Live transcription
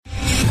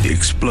The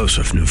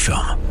explosive new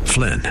film,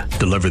 Flynn,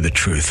 deliver the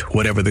truth,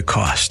 whatever the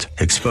cost,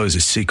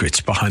 exposes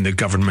secrets behind the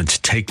government's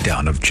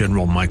takedown of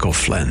General Michael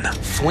Flynn.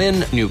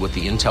 Flynn knew what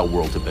the intel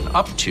world had been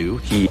up to.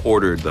 He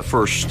ordered the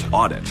first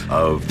audit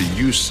of the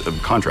use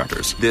of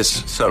contractors.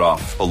 This set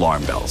off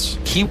alarm bells.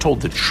 He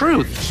told the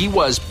truth. He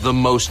was the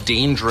most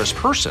dangerous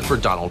person for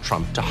Donald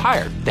Trump to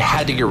hire. They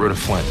had to get rid of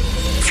Flynn.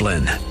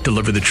 Flynn,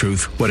 deliver the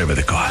truth, whatever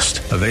the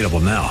cost. Available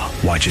now.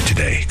 Watch it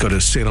today. Go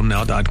to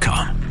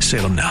salemnow.com.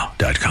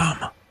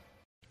 salemnow.com.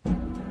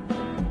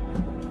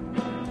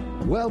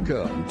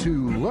 Welcome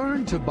to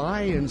Learn to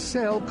Buy and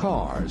Sell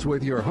Cars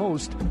with your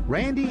host,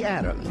 Randy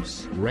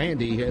Adams.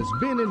 Randy has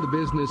been in the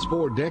business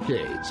for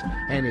decades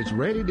and is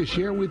ready to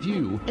share with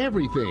you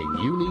everything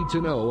you need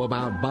to know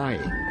about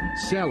buying,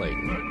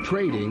 selling,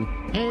 trading,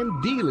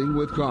 and dealing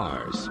with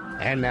cars.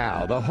 And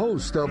now, the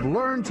host of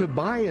Learn to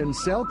Buy and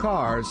Sell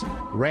Cars,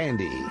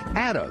 Randy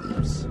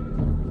Adams.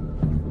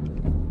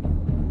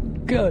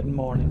 Good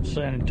morning,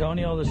 San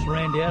Antonio. This is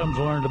Randy Adams,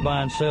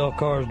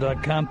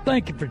 LearnToBuyAndSellCars.com.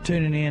 Thank you for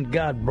tuning in.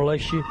 God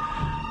bless you.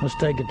 Let's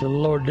take it to the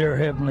Lord, dear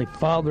Heavenly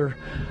Father.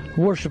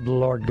 Worship the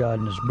Lord God,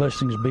 and His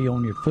blessings be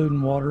on your food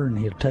and water, and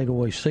He'll take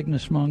away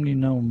sickness among you,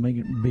 make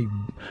it be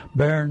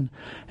barren,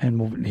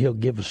 and He'll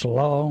give us a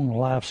long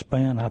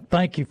lifespan. I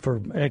thank you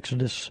for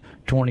Exodus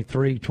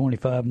 23,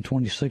 25, and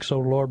 26, oh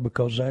Lord,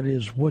 because that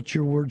is what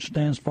your word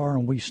stands for,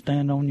 and we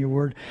stand on your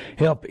word.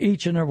 Help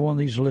each and every one of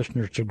these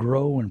listeners to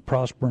grow and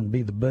prosper and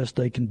be the best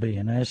they can be.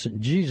 And I ask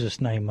in Jesus'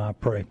 name I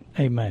pray.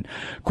 Amen.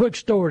 Quick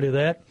story to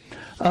that.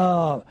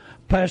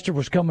 Pastor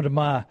was coming to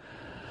my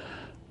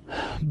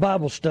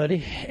Bible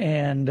study,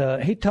 and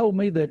he told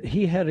me that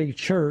he had a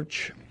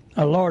church,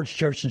 a large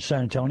church in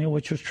San Antonio,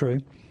 which was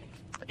true,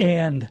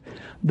 and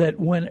that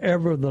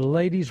whenever the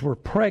ladies were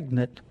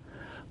pregnant,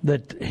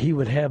 that he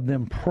would have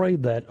them pray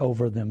that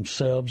over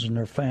themselves and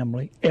their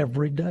family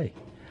every day.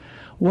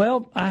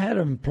 Well, I had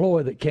an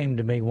employee that came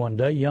to me one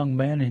day, a young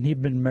man, and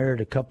he'd been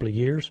married a couple of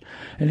years,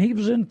 and he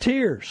was in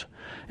tears.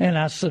 And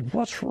I said,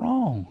 "What's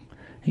wrong?"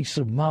 He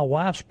said, "My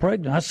wife's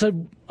pregnant." I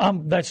said,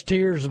 "That's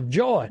tears of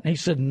joy." And he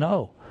said,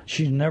 "No,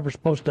 she's never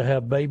supposed to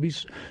have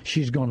babies.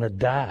 She's going to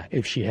die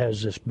if she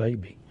has this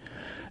baby.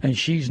 And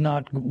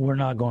we're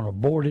not going to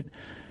abort it.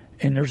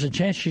 And there's a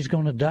chance she's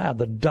going to die.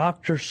 The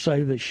doctors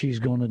say that she's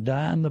going to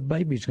die and the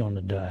baby's going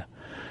to die."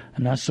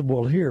 And I said,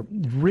 "Well, here,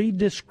 read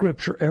this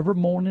scripture every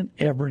morning,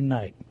 every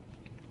night,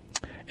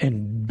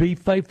 and be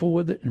faithful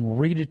with it and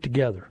read it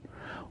together."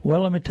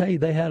 Well, let me tell you,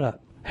 they had a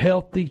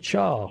healthy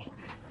child.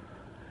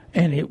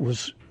 And it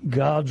was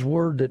God's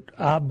word that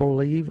I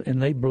believe,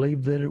 and they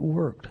believed that it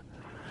worked.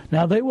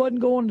 Now, they wasn't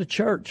going to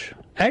church.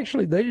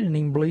 Actually, they didn't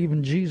even believe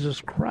in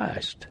Jesus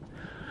Christ.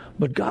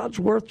 But God's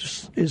word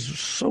is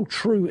so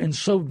true. And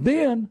so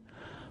then,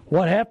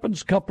 what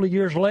happens a couple of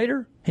years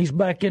later? He's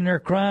back in there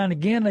crying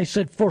again. They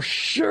said, "For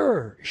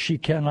sure she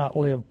cannot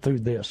live through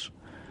this."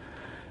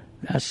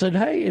 I said,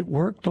 "Hey, it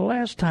worked the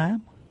last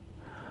time.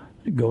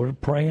 Go to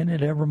praying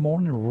it every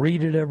morning,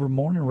 read it every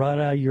morning, write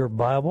out your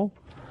Bible.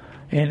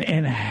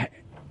 And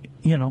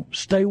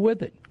stay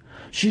with it."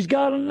 She's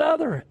got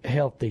another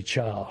healthy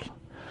child.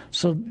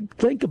 So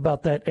think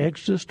about that,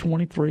 Exodus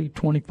 23,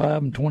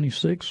 25, and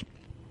 26.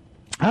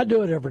 I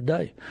do it every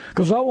day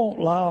because I want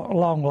a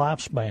long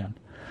lifespan,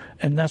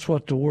 and that's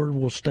what the Word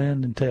will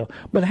stand and tell.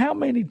 But how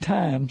many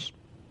times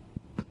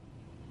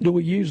do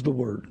we use the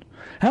Word?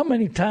 How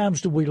many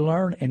times do we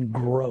learn and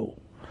grow?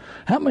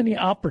 How many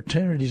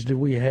opportunities do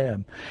we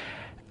have?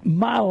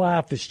 My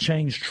life has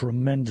changed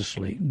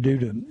tremendously due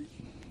to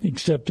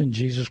accepting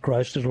Jesus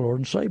Christ as Lord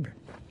and Savior.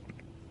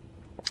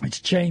 It's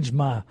changed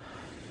my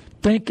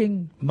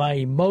thinking, my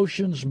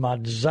emotions, my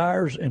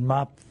desires, and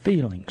my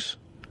feelings.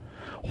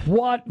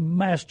 What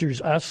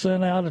masters, I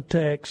sent out a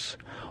text,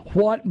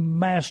 what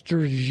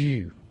masters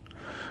you?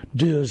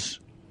 Does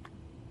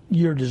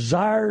your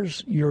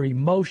desires, your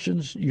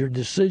emotions, your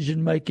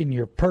decision-making,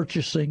 your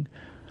purchasing,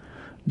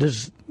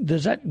 does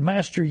that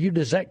master you?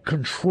 Does that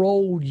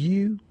control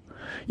you?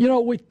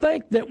 We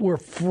think that we're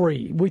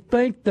free. We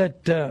think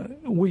that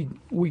we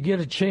get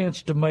a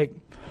chance to make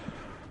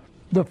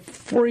the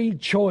free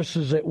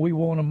choices that we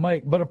want to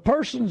make. But a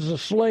person is a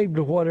slave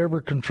to whatever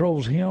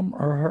controls him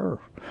or her.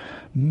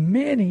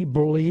 Many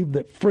believe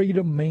that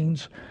freedom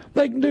means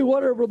they can do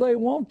whatever they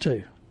want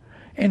to.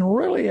 And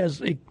really,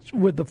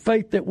 with the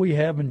faith that we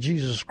have in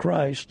Jesus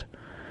Christ,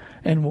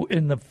 and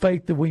in the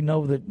faith that we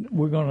know that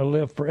we're going to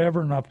live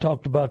forever, and I've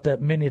talked about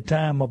that many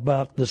times,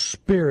 about the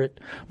spirit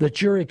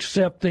that you're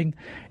accepting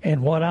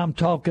and what I'm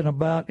talking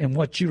about and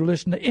what you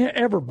listen to,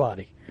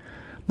 everybody.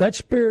 That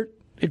spirit,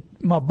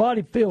 my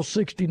body feels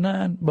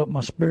 69, but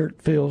my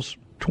spirit feels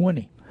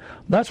 20.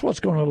 That's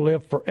what's going to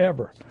live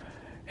forever.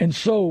 And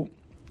so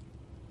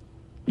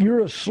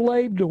you're a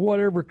slave to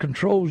whatever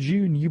controls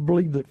you, and you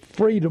believe that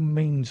freedom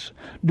means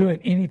doing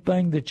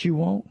anything that you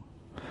want.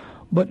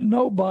 But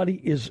nobody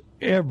is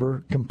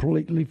ever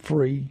completely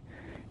free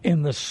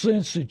in the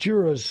sense that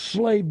you're a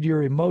slave to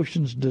your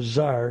emotions,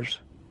 desires.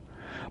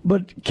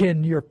 But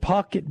can your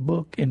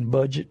pocketbook and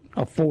budget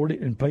afford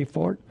it and pay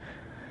for it?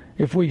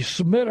 If we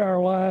submit our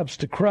lives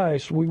to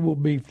Christ, we will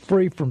be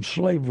free from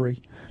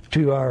slavery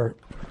to our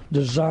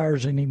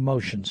desires and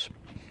emotions.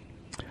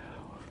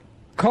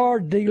 Car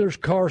dealers,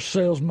 car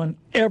salesmen,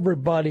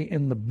 everybody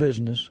in the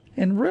business,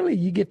 and really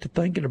you get to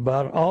thinking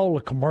about it, all the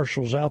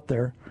commercials out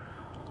there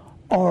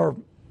are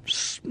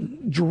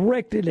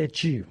directed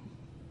at you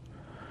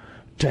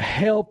to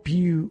help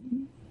you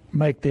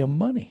make them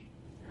money,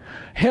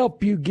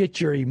 help you get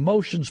your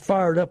emotions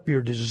fired up,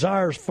 your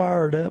desires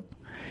fired up.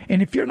 And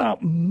if you're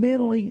not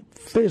mentally,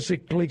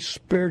 physically,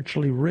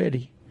 spiritually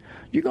ready,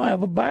 you're going to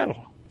have a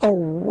battle, a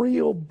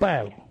real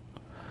battle.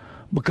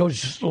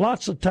 Because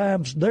lots of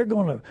times they're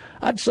going to,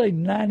 I'd say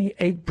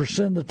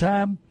 98% of the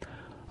time,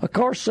 a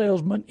car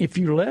salesman, if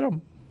you let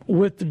them,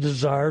 with the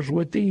desires,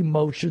 with the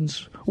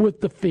emotions,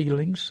 with the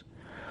feelings,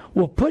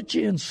 will put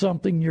you in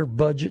something your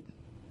budget,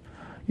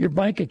 your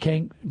bank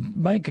account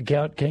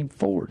can't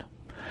afford.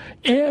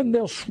 And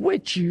they'll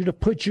switch you to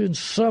put you in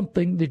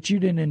something that you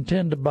didn't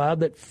intend to buy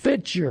that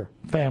fits your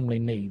family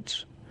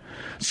needs.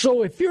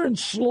 So if you're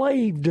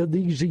enslaved to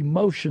these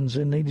emotions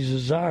and these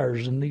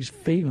desires and these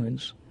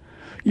feelings,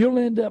 you'll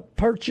end up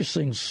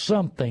purchasing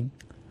something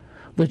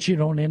that you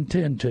don't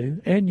intend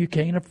to and you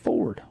can't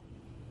afford.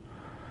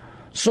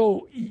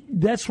 So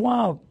that's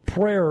why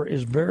prayer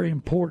is very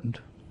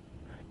important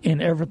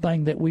in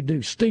everything that we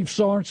do. Steve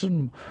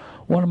Sorensen,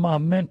 one of my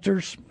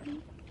mentors,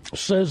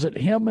 says that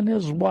him and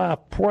his wife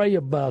pray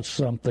about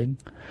something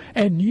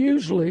and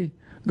usually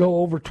go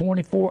over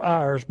 24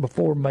 hours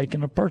before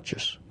making a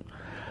purchase.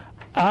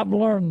 I've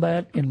learned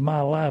that in my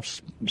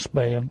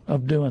lifespan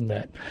of doing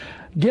that.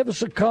 Give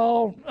us a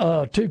call,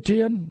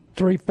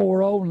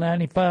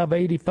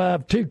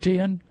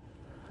 210-340-9585,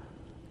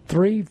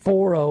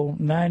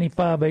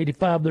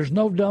 210-340-9585. There's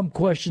no dumb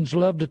questions.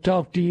 Love to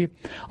talk to you.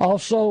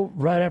 Also,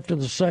 right after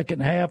the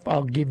second half,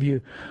 I'll give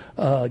you,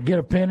 get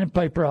a pen and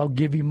paper, I'll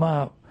give you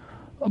my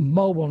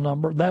mobile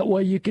number. That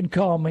way you can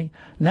call me.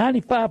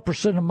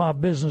 95% of my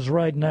business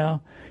right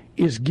now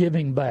is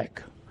giving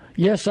back.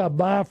 Yes, I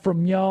buy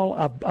from y'all.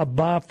 I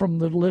buy from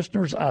the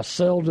listeners. I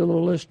sell to the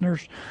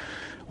listeners.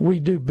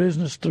 We do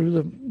business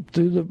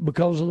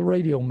because of the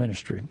radio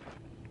ministry.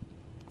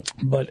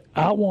 But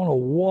I want to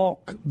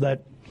walk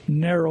that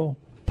narrow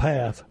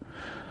path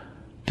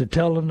to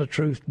telling the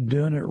truth,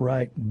 doing it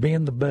right,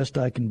 being the best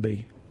I can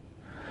be.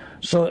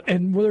 So,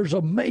 and there's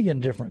a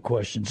million different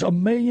questions, a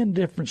million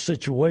different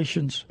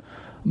situations,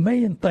 a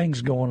million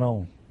things going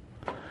on.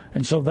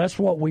 And so that's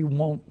what we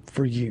want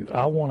for you.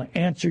 I want to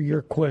answer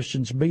your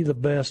questions, be the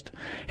best,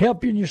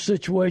 help you in your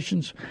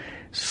situations.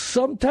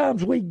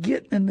 Sometimes we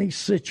get in these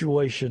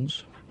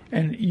situations,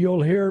 and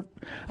you'll hear,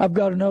 I've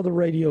got another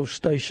radio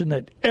station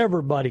that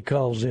everybody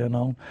calls in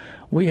on.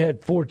 We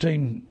had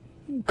 14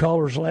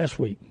 callers last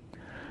week.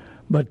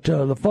 But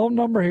the phone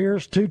number here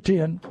is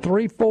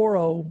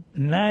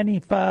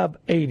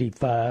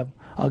 210-340-9585.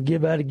 I'll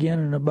give that again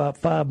in about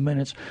 5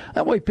 minutes.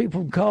 That way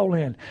people can call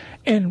in.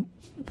 And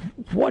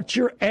what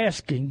you're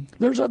asking,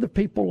 there's other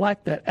people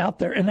like that out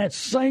there in that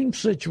same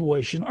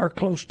situation or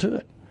close to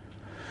it.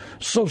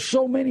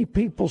 So many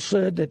people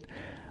said that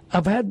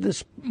I've had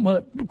this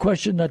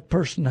question that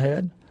person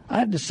had. I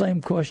had the same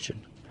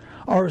question.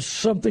 Or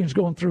something's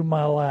going through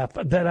my life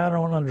that I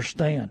don't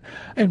understand,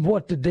 and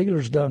what the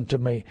dealer's done to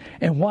me,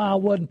 and why I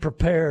wasn't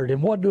prepared,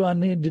 and what do I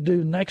need to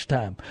do next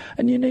time.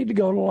 And you need to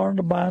go to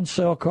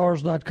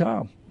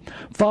learntobuyandsellcars.com.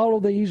 Follow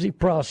the easy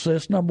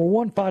process. Number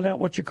one, find out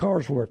what your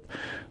car's worth.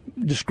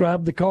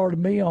 Describe the car to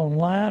me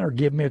online or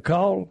give me a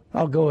call.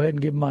 I'll go ahead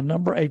and give my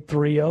number,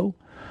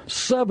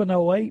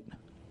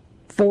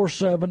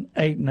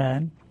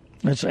 830-708-4789.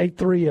 That's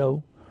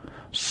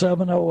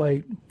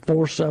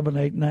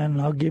 830-708-4789,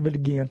 and I'll give it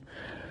again.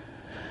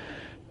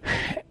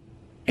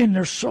 And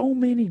there's so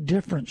many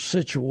different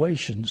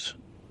situations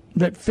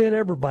that fit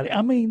everybody.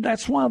 I mean,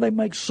 that's why they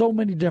make so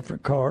many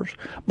different cars.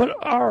 But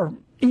our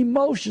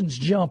emotions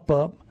jump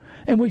up,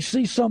 and we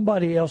see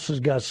somebody else has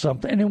got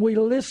something, and then we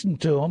listen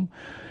to them.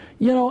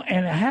 You know,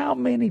 and how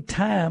many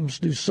times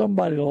do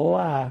somebody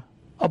lie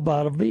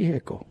about a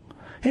vehicle?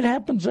 It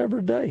happens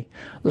every day.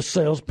 The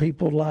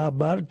salespeople lie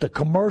about it. The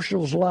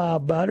commercials lie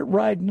about it.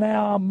 Right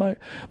now,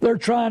 they're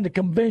trying to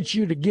convince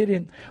you to get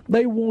in.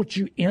 They want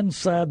you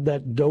inside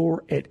that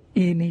door at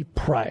any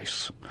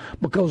price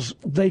because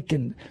they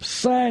can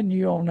sign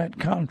you on that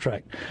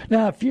contract.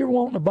 Now, if you're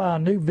wanting to buy a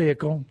new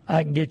vehicle,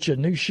 I can get you a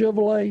new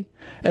Chevrolet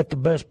at the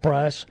best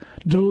price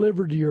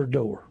delivered to your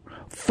door.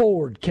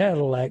 Ford,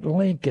 Cadillac,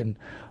 Lincoln,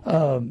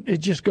 it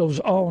just goes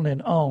on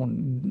and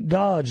on.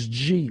 Dodge,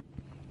 Jeep.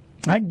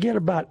 I can get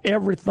about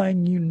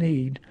everything you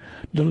need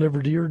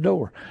delivered to your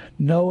door.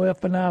 No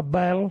F&I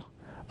battle.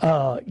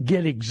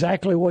 Get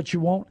exactly what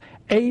you want.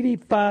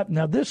 85.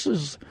 Now, this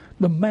is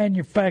the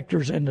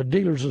Manufacturers and the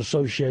Dealers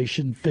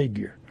Association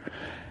figure.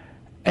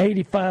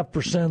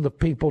 85% of the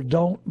people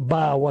don't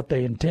buy what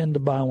they intend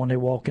to buy when they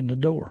walk in the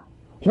door.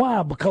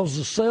 Why? Because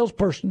the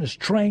salesperson is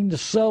trained to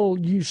sell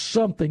you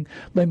something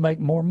they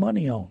make more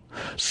money on.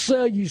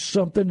 Sell you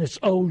something that's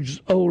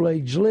old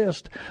age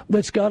list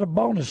that's got a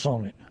bonus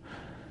on it.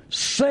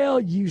 Sell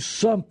you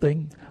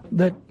something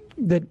that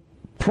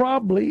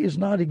probably is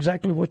not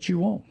exactly what you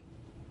want.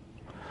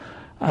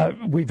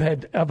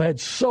 I've had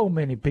so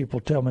many people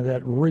tell me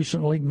that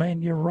recently.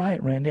 Man, you're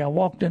right, Randy. I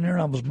walked in there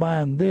and I was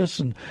buying this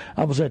and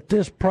I was at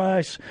this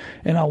price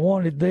and I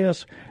wanted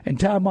this. And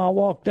time I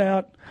walked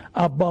out,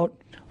 I bought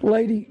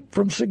lady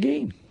from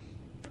Seguin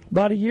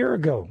about a year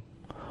ago.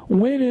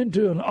 Went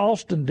into an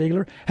Austin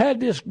dealer, had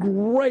this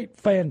great,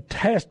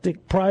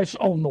 fantastic price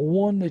on the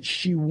one that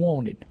she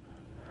wanted.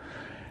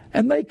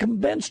 And they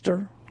convinced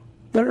her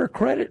that her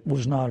credit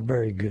was not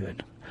very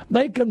good.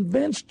 They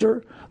convinced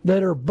her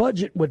that her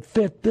budget would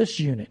fit this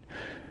unit.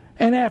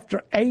 And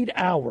after 8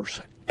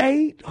 hours,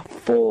 8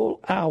 full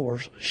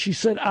hours, she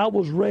said, I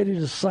was ready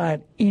to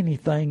sign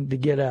anything to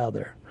get out of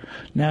there.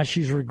 Now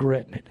she's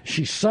regretting it.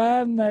 She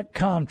signed that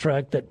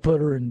contract that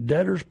put her in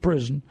debtor's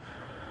prison,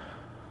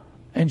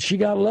 and she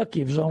got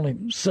lucky. It was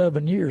only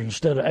 7 years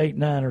instead of 8,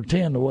 9, or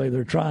 10, the way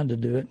they're trying to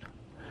do it.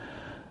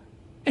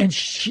 And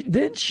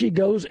then she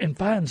goes and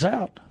finds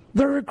out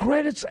that her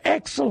credit's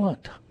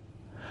excellent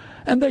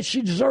and that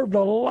she deserved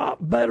a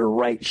lot better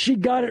rate. She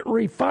got it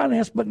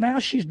refinanced, but now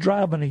she's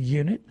driving a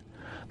unit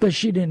that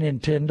she didn't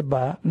intend to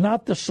buy,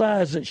 not the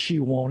size that she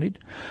wanted,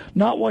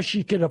 not what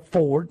she could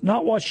afford,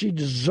 not what she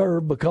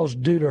deserved because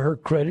due to her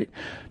credit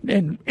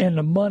and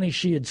the money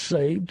she had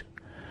saved.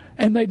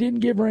 And they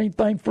didn't give her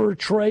anything for a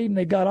trade, and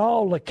they got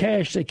all the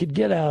cash they could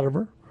get out of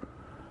her.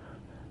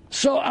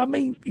 So, I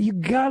mean, you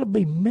got to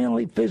be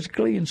mentally,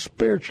 physically, and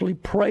spiritually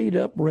prayed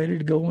up, ready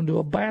to go into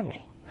a battle,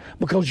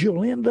 because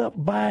you'll end up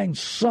buying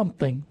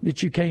something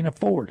that you can't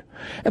afford.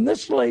 And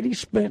this lady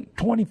spent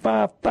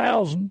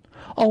 $25,000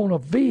 on a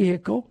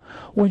vehicle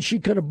when she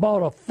could have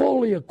bought a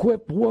fully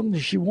equipped one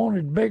that she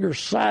wanted bigger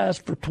size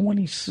for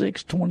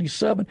 $26,000,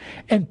 $27,000,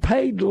 and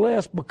paid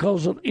less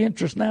because of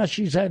interest. Now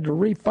she's had to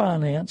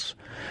refinance,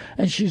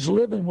 and she's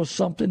living with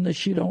something that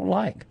she don't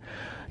like.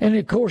 And,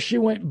 of course, she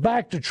went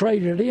back to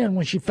trade it in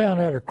when she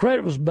found out her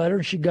credit was better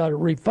and she got it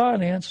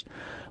refinanced.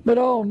 But,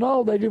 oh,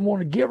 no, they didn't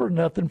want to give her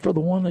nothing for the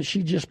one that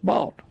she just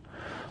bought.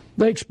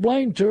 They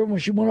explained to her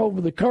when she went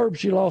over the curb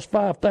she lost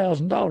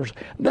 $5,000.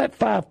 That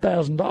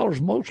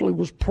 $5,000 mostly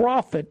was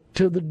profit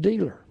to the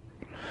dealer.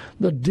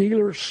 The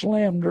dealer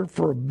slammed her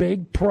for a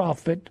big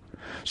profit,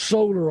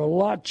 sold her a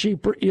lot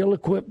cheaper,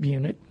 ill-equipped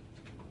unit.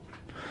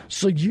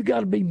 So you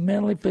got to be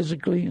mentally,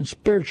 physically, and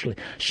spiritually.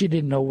 She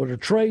didn't know what her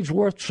trade's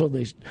worth, so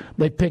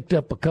they picked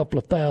up a couple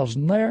of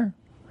thousand there.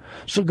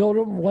 So go to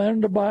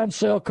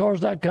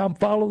learntobuyandSellCars.com,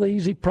 follow the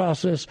easy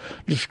process,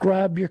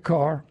 describe your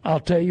car.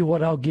 I'll tell you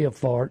what I'll give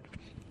for it.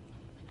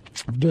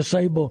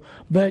 Disabled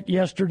vet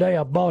yesterday,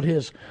 I bought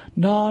his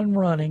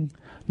non-running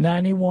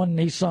 91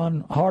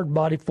 Nissan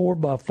hardbody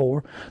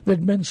 4x4 that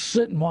had been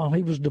sitting while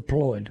he was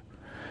deployed.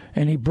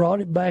 And he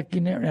brought it back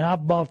in there, and I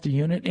bought the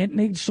unit. It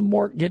needs some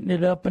work getting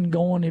it up and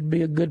going. It'd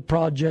be a good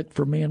project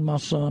for me and my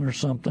son or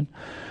something.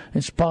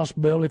 It's a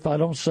possibility if I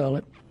don't sell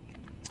it.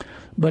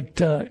 But,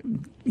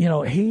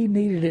 he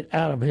needed it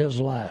out of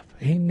his life.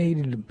 He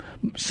needed to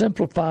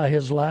simplify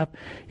his life.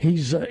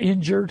 He's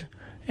injured,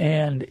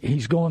 and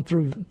he's going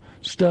through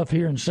stuff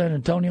here in San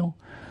Antonio.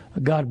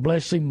 God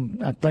bless him.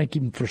 I thank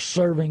him for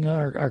serving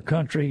our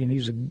country, and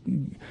he's a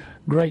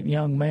great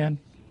young man.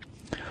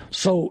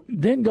 So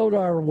then go to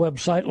our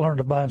website,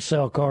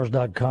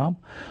 learntobuyandSellCars.com,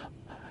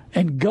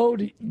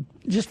 and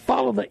just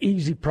follow the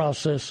easy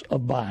process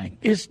of buying.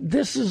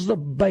 This is the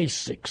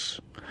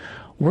basics.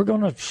 We're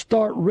going to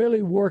start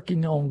really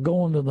working on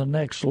going to the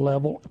next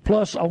level.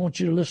 Plus, I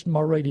want you to listen to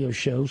my radio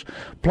shows.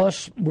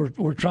 Plus,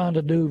 we're trying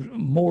to do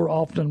more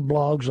often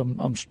blogs.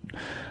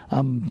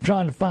 I'm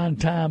trying to find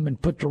time and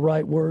put the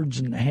right words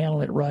and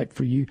handle it right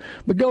for you.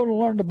 But go to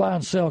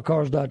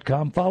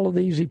learntobuyandSellCars.com. Follow the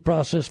easy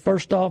process.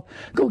 First off,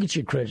 go get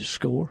your credit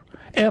score.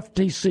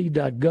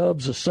 FTC.gov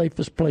is the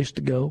safest place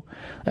to go.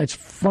 That's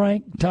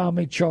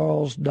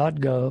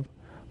franktommycharles.gov.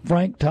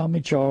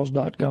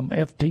 franktommycharles.com,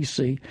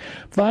 FTC.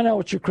 Find out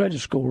what your credit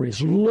score is.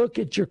 Look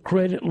at your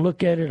credit.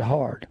 Look at it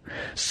hard.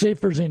 See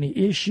if there's any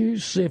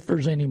issues. See if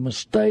there's any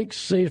mistakes.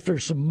 See if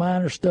there's some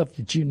minor stuff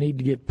that you need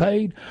to get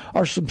paid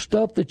or some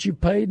stuff that you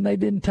paid and they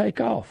didn't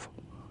take off.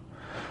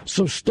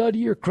 So study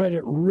your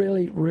credit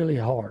really, really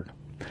hard.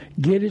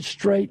 Get it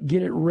straight.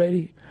 Get it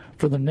ready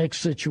for the next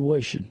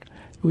situation,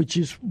 which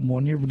is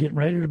when you're getting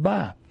ready to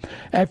buy.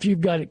 After you've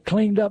got it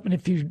cleaned up, and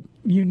if you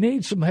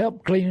need some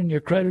help cleaning your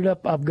credit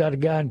up, I've got a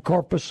guy in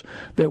Corpus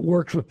that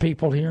works with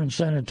people here in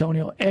San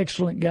Antonio.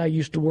 Excellent guy,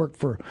 used to work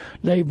for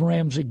Dave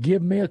Ramsey.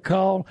 Give me a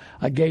call.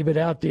 I gave it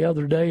out the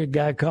other day. A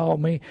guy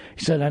called me.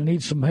 He said, I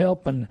need some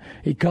help, and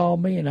he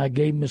called me, and I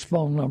gave him his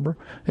phone number.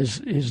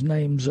 His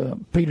name's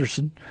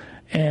Peterson,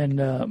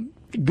 and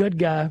good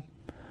guy,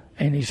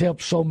 and he's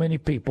helped so many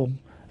people,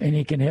 and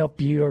he can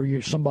help you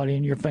or somebody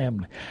in your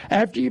family.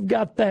 After you've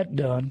got that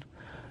done,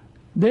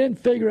 then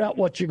figure out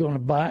what you're going to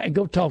buy and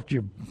go talk to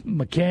your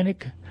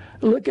mechanic.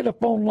 Look it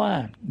up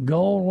online.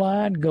 Go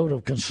online, go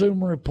to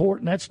Consumer Report,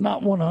 and that's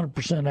not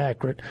 100%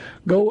 accurate.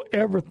 Go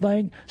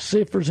everything, see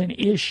if there's any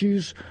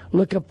issues.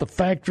 Look up the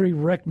factory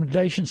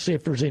recommendations, see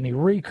if there's any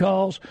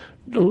recalls.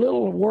 A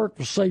little work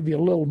will save you a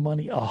little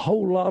money. A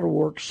whole lot of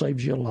work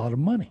saves you a lot of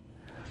money.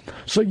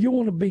 So you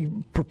want to be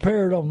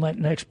prepared on that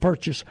next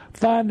purchase.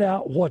 Find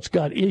out what's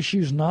got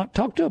issues, not.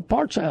 Talk to a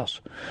parts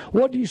house.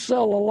 What do you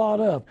sell a lot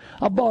of?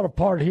 I bought a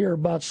part here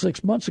about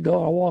 6 months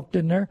ago. I walked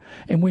in there,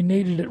 and we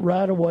needed it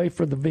right away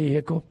for the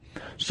vehicle.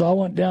 So I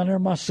went down there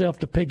myself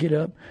to pick it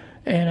up.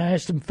 And I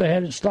asked him if they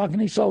had it in stock,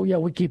 and he said, oh, yeah,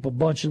 we keep a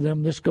bunch of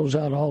them. This goes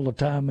out all the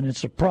time, and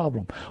it's a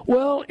problem.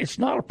 Well, it's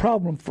not a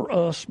problem for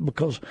us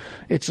because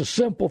it's a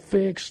simple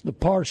fix, the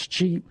part's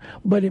cheap,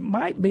 but it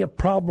might be a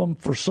problem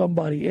for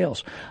somebody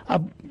else. I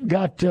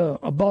bought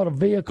a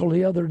vehicle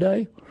the other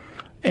day,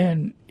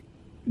 and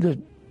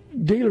the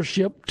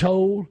dealership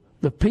told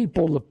the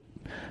people,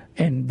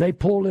 and they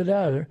pulled it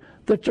out of there,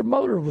 that their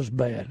motor was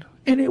bad,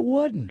 and it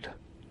wasn't.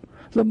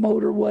 The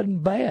motor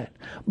wasn't bad,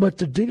 but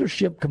the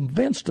dealership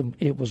convinced them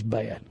it was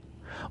bad.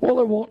 Well,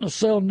 they're wanting to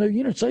sell new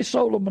units. They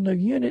sold them a new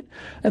unit,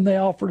 and they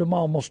offered them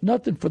almost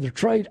nothing for their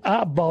trade.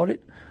 I bought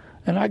it,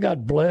 and I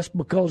got blessed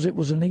because it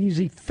was an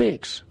easy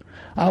fix.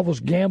 I was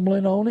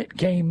gambling on it,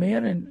 came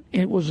in, and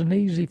it was an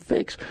easy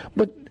fix.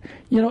 But,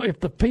 if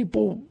the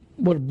people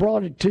would have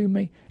brought it to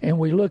me, and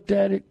we looked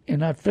at it,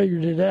 and I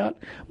figured it out,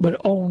 but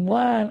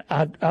online,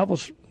 I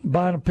was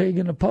buying a pig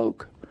in a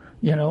poke,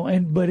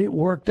 but it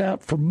worked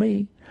out for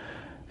me.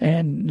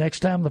 And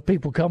next time the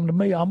people come to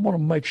me, I'm going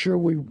to make sure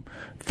we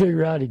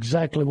figure out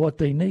exactly what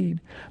they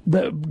need.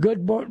 The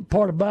good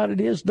part about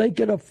it is they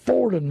could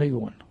afford a new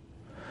one,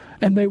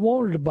 and they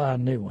wanted to buy a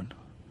new one,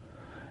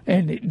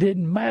 and it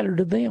didn't matter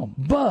to them.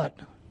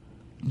 But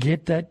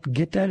get that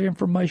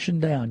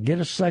information down. Get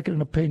a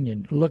second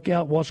opinion. Look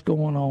out what's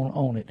going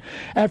on it.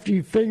 After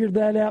you figured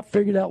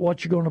out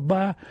what you're going to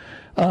buy,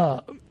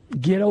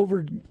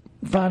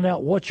 find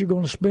out what you're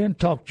going to spend,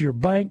 talk to your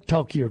bank,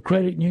 talk to your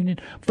credit union,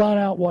 find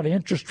out what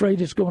interest rate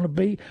it's going to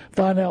be,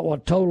 find out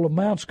what total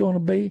amount's going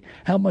to be,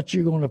 how much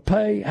you're going to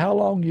pay, how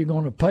long you're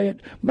going to pay it.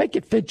 Make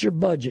it fit your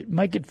budget.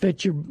 Make it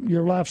fit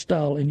your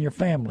lifestyle and your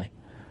family.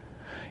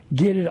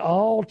 Get it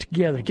all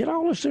together. Get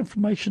all this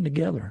information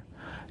together.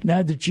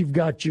 Now that you've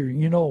got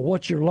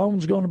what your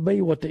loan's going to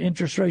be, what the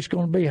interest rate's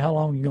going to be, how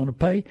long you're going to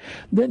pay,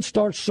 then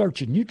start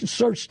searching. You can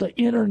search the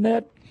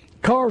internet.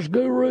 Cars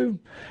Guru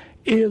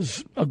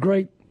is a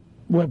great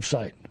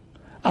website.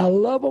 I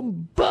love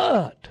them,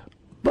 but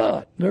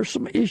there's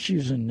some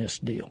issues in this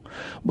deal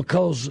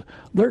because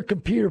they're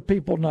computer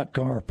people, not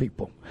car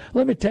people.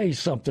 Let me tell you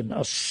something.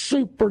 A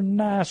super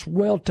nice,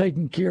 well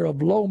taken care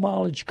of, low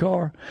mileage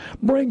car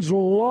brings a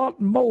lot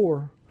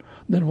more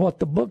than what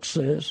the book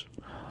says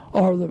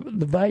or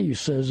the value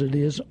says it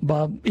is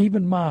by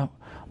even my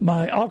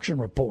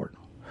auction report,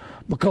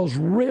 because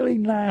really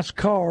nice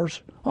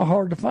cars are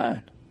hard to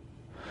find.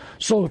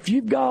 So if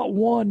you've got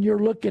one you're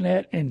looking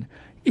at, and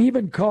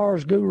even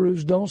Cars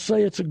Gurus don't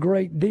say it's a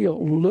great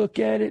deal, look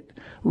at it,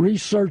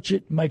 research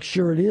it, make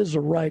sure it is the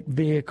right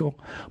vehicle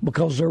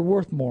because they're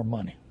worth more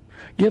money.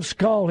 Give us a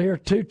call here,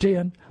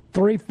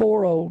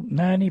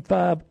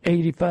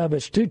 210-340-9585.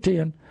 It's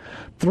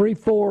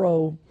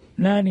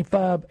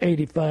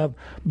 210-340-9585.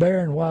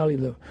 Baron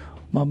Wiley,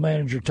 my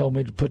manager, told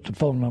me to put the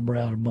phone number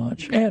out a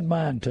bunch, and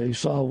mine too,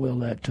 so I will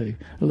that too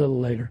a little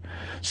later.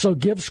 So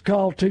give us a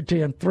call,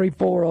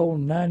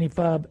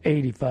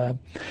 210-340-9585.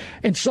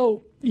 And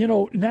so,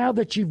 now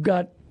that you've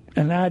got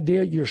an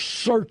idea, you're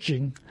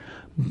searching,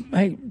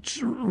 hey,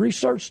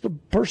 research the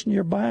person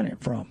you're buying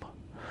it from.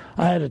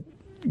 I had a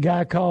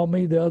guy call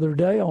me the other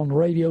day on the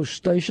radio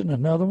station,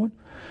 another one.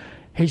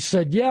 He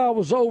said, yeah, I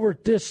was over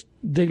at this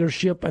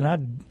dealership, and I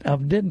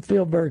didn't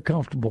feel very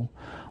comfortable.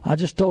 I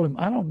just told him,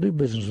 I don't do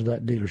business with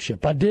that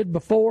dealership. I did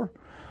before,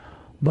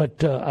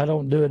 but I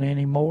don't do it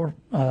anymore.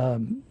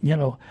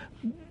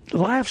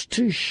 Life's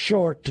too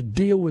short to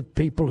deal with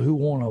people who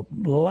want to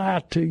lie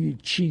to you,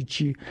 cheat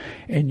you,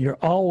 and you're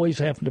always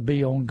having to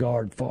be on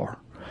guard for.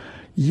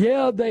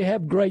 Yeah, they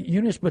have great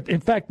units, but in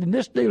fact, in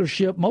this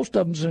dealership, most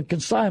of them's in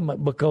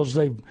consignment because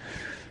they've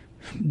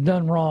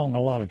done wrong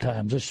a lot of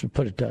times. Let's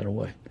put it that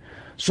way.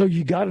 So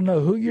you got to know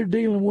who you're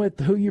dealing with,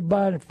 who you're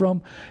buying it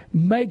from.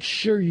 Make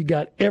sure you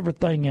got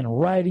everything in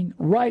writing.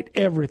 Write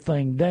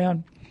everything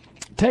down.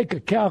 Take a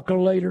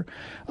calculator.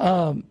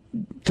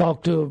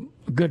 Talk to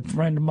a good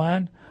friend of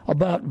mine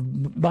about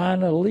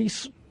buying a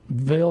lease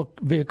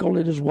vehicle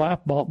that his wife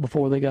bought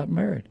before they got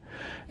married.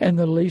 And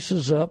the lease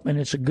is up, and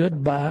it's a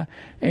good buy,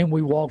 and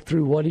we walk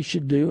through what he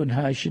should do and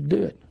how he should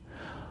do it.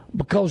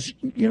 Because,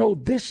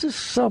 this is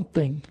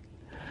something,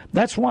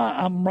 that's why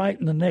I'm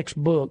writing the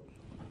next book,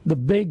 The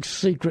Big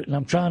Secret, and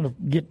I'm trying to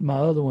get my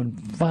other one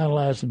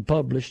finalized and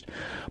published.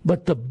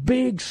 But the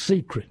big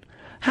secret,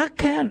 how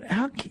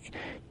do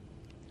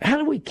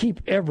we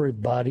keep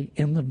everybody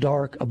in the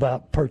dark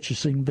about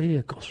purchasing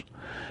vehicles?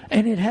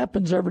 And it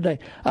happens every day.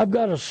 I've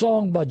got a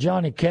song by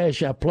Johnny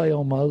Cash I play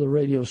on my other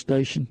radio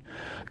station.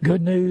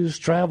 Good news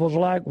travels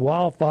like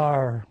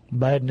wildfire.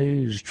 Bad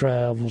news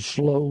travels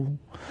slow.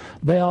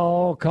 They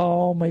all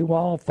call me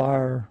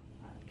wildfire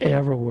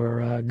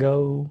everywhere I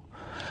go.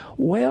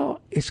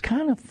 Well, it's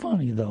kind of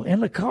funny, though.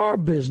 In the car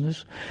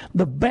business,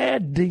 the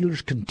bad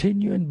dealers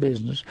continue in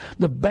business.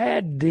 The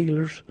bad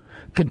dealers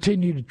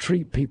continue to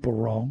treat people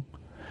wrong.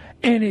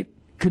 And it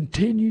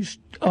continues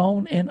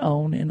on and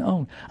on and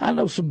on. I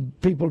know some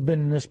people have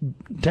been in this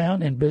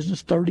town in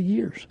business 30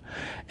 years,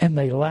 and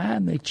they lie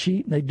and they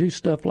cheat and they do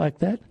stuff like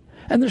that,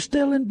 and they're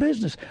still in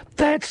business.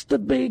 That's the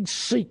big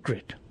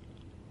secret.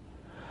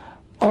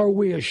 Are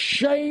we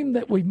ashamed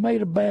that we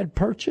made a bad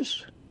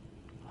purchase?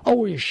 Are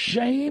we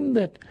ashamed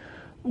that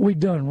we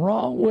done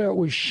wrong? Well, are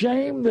we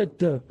ashamed that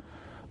the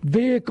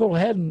vehicle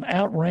hadn't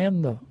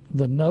outran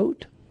the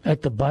note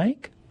at the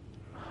bank?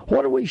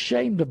 What are we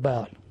ashamed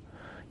about?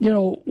 You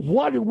know,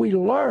 what did we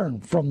learn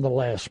from the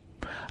last?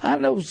 I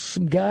know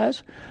some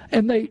guys,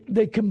 and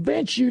they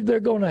convince you they're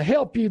going to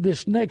help you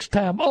this next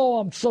time. Oh,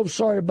 I'm so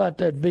sorry about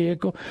that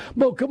vehicle,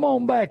 but come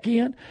on back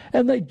in,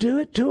 and they do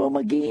it to them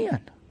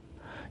again.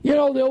 You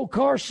know, the old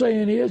car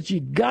saying is, you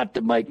got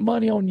to make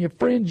money on your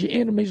friends, your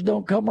enemies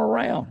don't come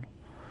around.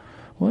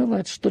 Well,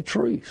 that's the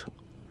truth.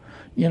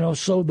 You know,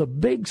 so the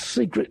big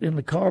secret in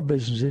the car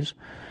business is,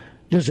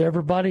 does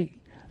everybody,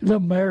 the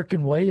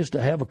American way is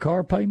to have a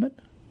car payment?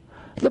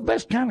 The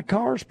best kind of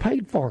car is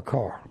paid for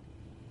car.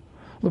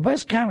 The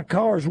best kind of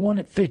car is one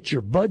that fits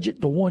your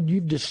budget, the one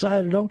you've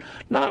decided on.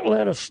 Not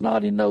let a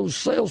snotty-nosed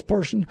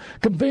salesperson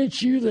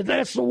convince you that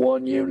that's the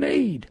one you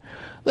need.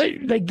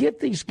 They get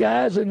these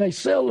guys and they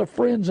sell their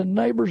friends and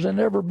neighbors and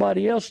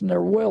everybody else, and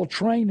they're well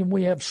trained, and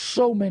we have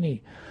so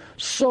many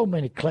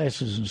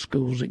classes and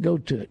schools that go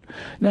to it.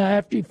 Now,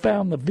 after you've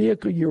found the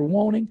vehicle you're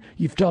wanting,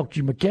 you've talked to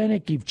your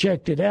mechanic, you've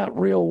checked it out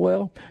real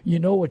well, you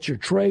know what your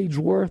trade's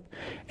worth,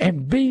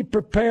 and be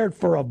prepared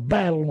for a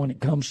battle when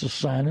it comes to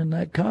signing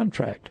that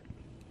contract.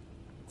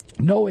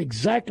 Know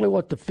exactly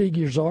what the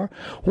figures are,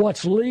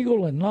 what's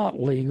legal and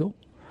not legal.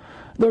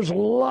 There's a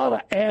lot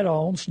of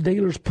add-ons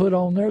dealers put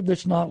on there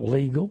that's not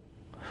legal.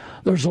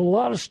 There's a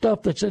lot of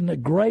stuff that's in the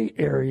gray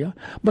area,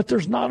 but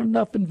there's not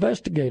enough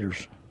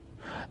investigators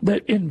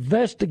that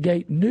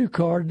investigate new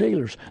car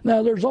dealers.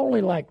 Now, there's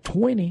only like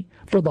 20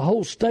 for the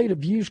whole state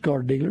of used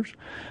car dealers.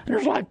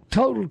 There's like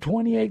total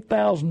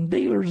 28,000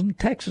 dealers in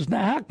Texas.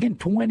 Now, how can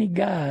 20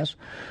 guys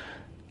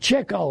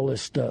check all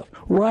this stuff?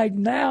 Right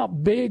now,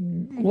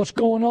 what's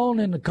going on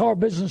in the car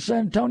business in San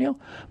Antonio?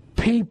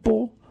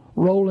 People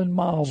rolling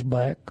miles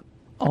back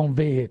on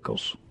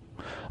vehicles.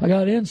 I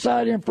got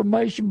inside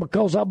information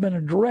because I've been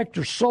a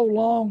director so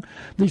long.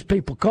 These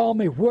people call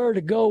me where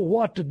to go,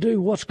 what to do,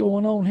 what's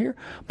going on here.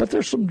 But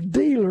there's some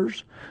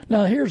dealers.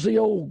 Now, here's the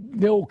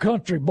old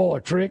country boy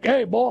trick.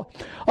 Hey, boy,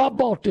 I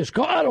bought this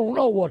car. I don't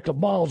know what the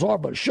miles are,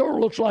 but it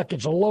sure looks like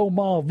it's a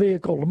low-mile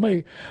vehicle to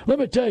me. Let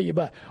me tell you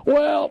about it.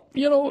 Well,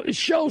 you know, it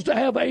shows to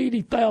have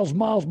 80,000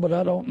 miles, but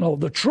I don't know.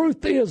 The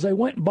truth is they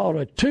went and bought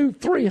a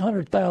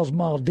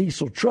 300,000-mile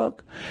diesel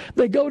truck.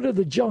 They go to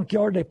the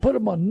junkyard. They put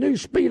them a new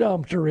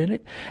speedometer in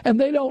it, and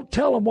they don't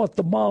tell them what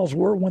the miles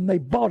were when they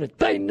bought it.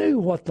 They knew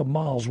what the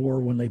miles were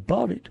when they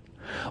bought it.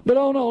 But,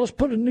 oh, no, let's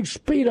put a new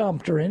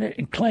speedometer in it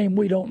and claim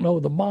we don't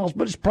know the miles,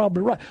 but it's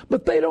probably right.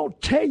 But they don't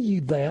tell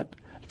you that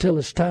till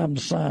it's time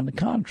to sign the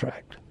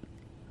contract.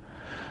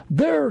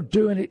 They're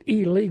doing it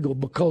illegal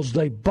because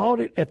they bought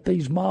it at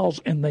these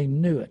miles and they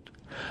knew it.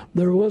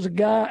 There was a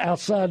guy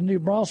outside of New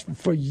Braunfels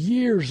for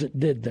years that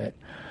did that.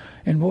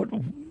 And what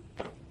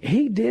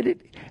he did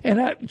it,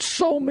 and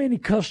so many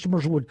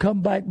customers would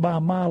come back by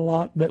my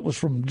lot that was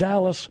from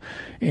Dallas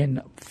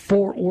and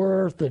Fort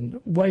Worth and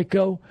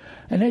Waco,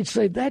 and they'd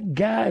say, that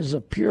guy is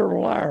a pure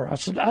liar. I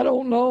said, I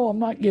don't know. I'm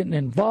not getting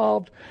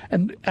involved.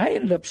 And I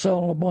ended up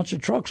selling a bunch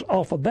of trucks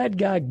off of that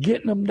guy,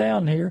 getting them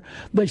down here.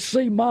 They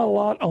see my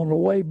lot on the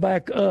way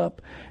back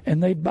up,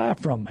 and they'd buy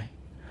from me.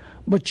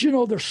 But, you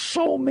know, there's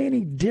so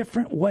many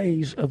different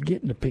ways of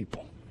getting to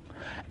people.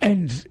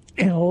 And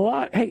a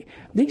lot, hey,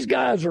 these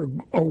guys are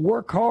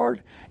work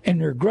hard and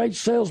they're great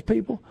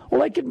salespeople. Well,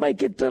 they could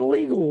make it the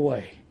legal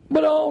way.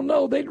 But, oh,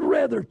 no, they'd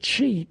rather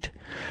cheat,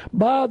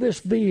 buy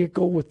this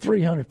vehicle with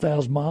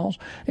 300,000 miles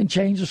and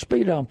change the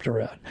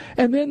speedometer out.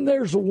 And then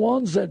there's the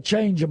ones that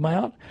change them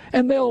out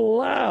and they'll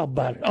lie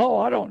about it. Oh,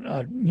 I don't,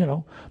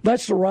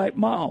 that's the right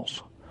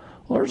miles.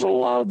 Well, there's a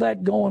lot of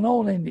that going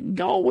on, and it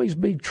can always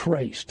be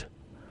traced.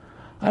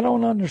 I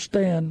don't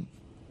understand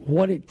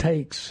what it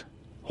takes,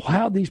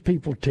 how these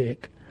people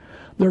tick.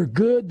 They're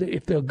good.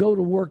 If they'll go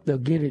to work, they'll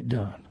get it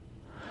done.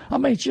 I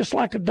mean, it's just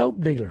like a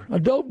dope dealer. A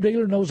dope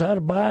dealer knows how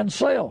to buy and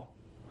sell.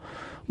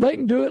 They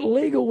can do it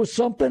legal with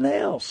something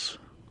else.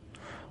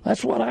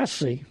 That's what I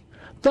see.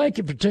 Thank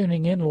you for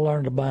tuning in to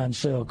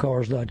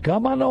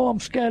LearnToBuyAndSellCars.com. I know I'm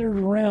scattered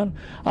around.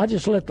 I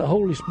just let the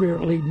Holy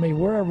Spirit lead me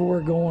wherever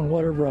we're going,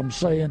 whatever I'm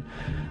saying.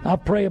 I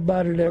pray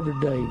about it every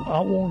day.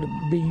 I want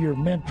to be your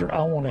mentor.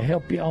 I want to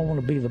help you. I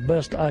want to be the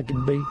best I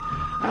can be.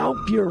 I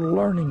hope you're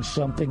learning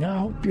something. I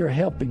hope you're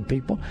helping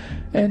people.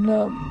 And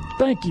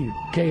thank you,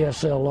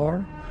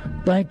 KSLR.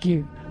 Thank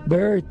you,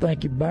 Barry.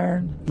 Thank you,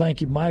 Byron. Thank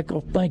you,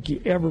 Michael. Thank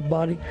you,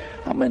 everybody.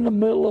 I'm in the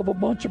middle of a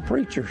bunch of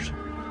preachers.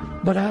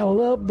 But I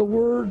love the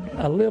Word.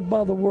 I live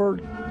by the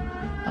Word.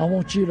 I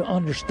want you to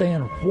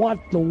understand what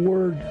the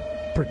Word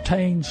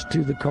pertains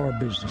to the car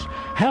business,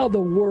 how the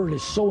Word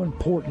is so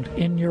important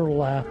in your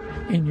life,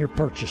 in your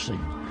purchasing.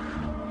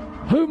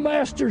 Who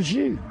masters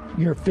you?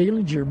 Your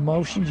feelings, your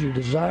emotions, your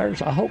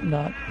desires? I hope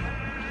not.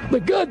 The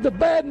good, the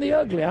bad, and the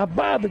ugly. I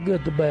buy the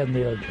good, the bad, and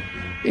the ugly.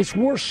 It's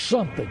worth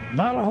something.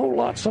 Not a whole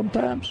lot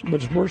sometimes, but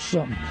it's worth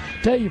something.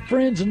 Tell your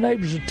friends and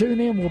neighbors to tune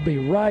in. We'll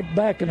be right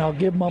back, and I'll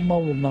give my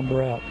mobile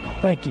number out.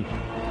 Thank you.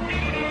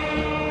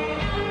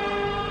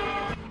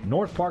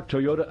 North Park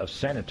Toyota of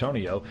San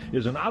Antonio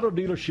is an auto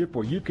dealership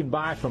where you can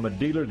buy from a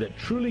dealer that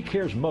truly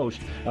cares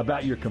most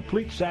about your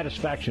complete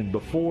satisfaction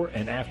before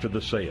and after the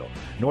sale.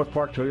 North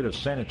Park Toyota of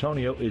San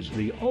Antonio is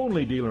the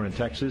only dealer in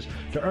Texas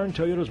to earn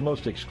Toyota's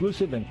most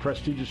exclusive and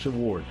prestigious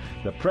award,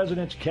 the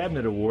President's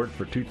Cabinet Award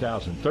for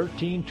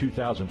 2013,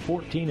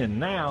 2014, and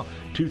now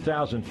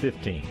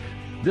 2015.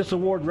 This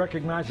award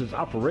recognizes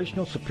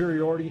operational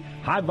superiority,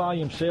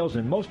 high-volume sales,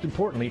 and most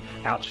importantly,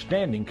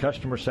 outstanding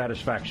customer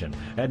satisfaction.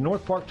 At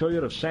North Park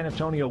Toyota of San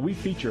Antonio, we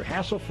feature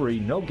hassle-free,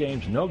 no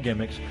games, no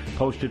gimmicks,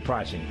 posted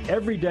pricing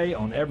every day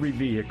on every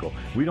vehicle.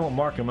 We don't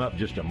mark them up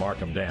just to mark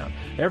them down.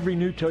 Every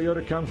new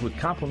Toyota comes with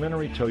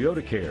complimentary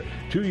Toyota Care,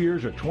 2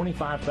 years or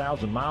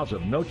 25,000 miles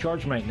of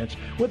no-charge maintenance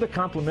with a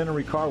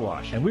complimentary car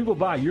wash. And we will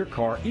buy your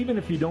car even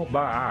if you don't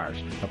buy ours.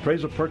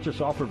 Appraisal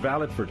purchase offer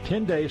valid for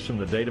 10 days from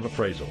the date of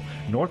appraisal.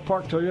 North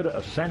Park Toyota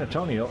of San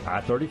Antonio,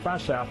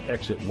 I-35 South,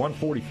 exit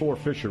 144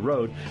 Fisher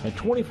Road, and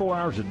 24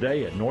 hours a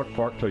day at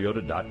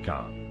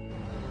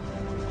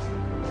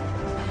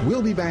northparktoyota.com.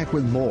 We'll be back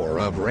with more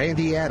of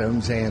Randy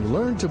Adams and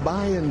Learn to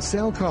Buy and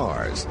Sell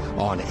Cars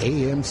on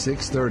AM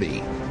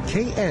 630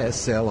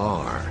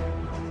 KSLR.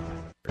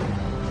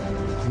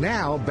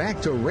 Now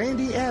back to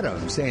Randy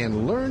Adams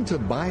and Learn to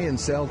Buy and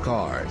Sell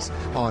Cars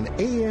on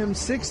AM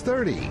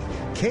 630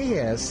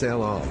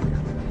 KSLR.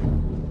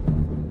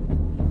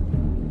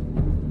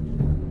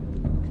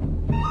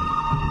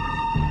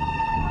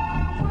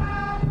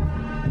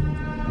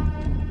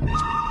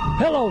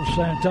 Hello,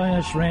 San Antonio.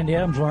 It's Randy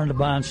Adams,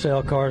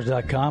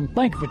 LearnToBuyAndSellCars.com.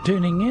 Thank you for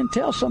tuning in.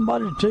 Tell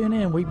somebody to tune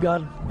in. We've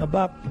got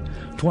about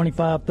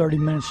 25, 30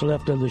 minutes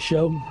left of the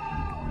show.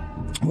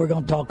 We're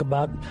going to talk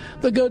about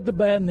the good, the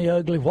bad, and the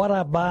ugly, what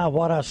I buy,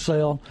 what I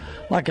sell.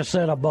 Like I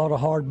said, I bought a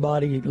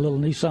hard-body little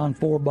Nissan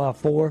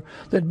 4x4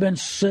 that had been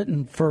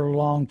sitting for a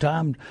long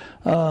time.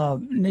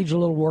 Needs a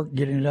little work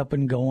getting it up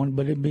and going,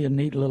 but it'd be a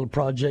neat little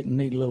project, a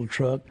neat little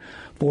truck.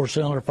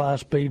 4-cylinder,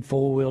 5-speed,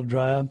 4-wheel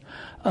drive.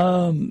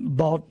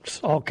 Bought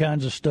all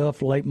kinds of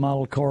stuff,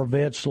 late-model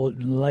Corvettes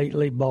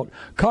lately. Bought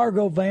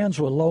cargo vans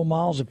with low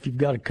miles if you've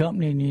got a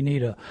company and you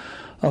need a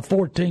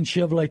 14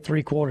 Chevrolet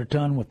 3/4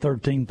 ton with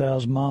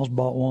 13,000 miles.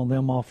 Bought one of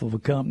them off of a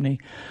company.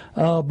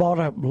 Bought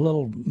a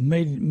little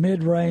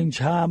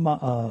mid-range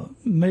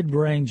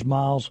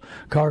miles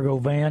cargo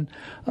van.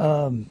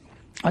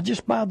 I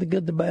just buy the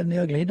good, the bad, and the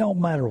ugly. It don't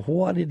matter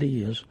what it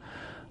is.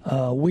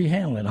 We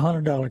handle it,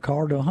 $100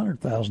 car to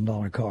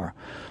 $100,000 car.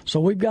 So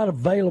we've got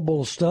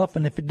available stuff,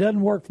 and if it doesn't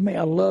work for me,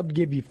 I'd love to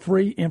give you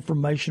free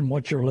information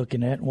what you're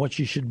looking at and what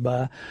you should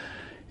buy.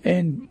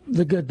 And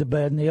the good, the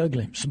bad, and the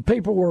ugly. Some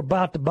people were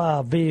about to buy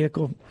a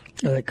vehicle.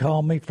 They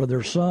called me for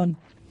their son.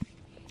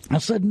 I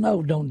said,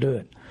 no, don't do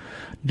it.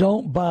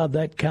 Don't buy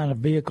that kind of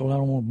vehicle. I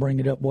don't want to bring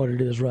it up what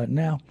it is right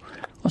now.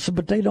 I said,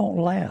 but they don't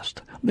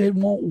last. They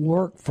won't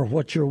work for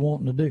what you're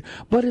wanting to do.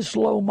 But it's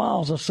low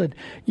miles. I said,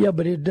 yeah,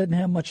 but it doesn't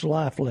have much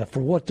life left for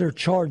what they're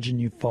charging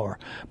you for.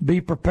 Be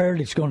prepared.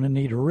 It's going to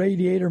need a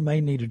radiator, may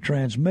need a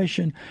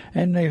transmission,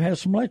 and they have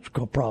some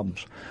electrical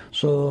problems.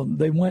 So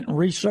they went and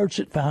researched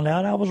it, found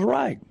out I was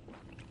right.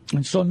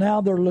 And so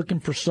now they're looking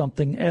for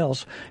something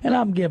else, and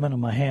I'm giving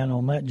them a hand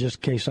on that just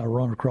in case I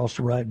run across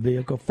the right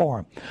vehicle for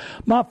them.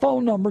 My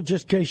phone number,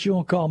 just in case you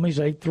want to call me, is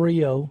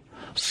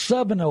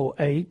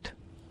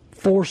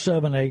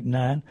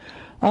 830-708-4789.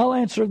 I'll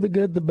answer the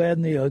good, the bad,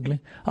 and the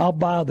ugly. I'll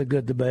buy the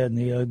good, the bad, and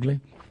the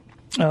ugly.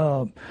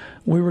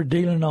 We were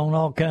dealing on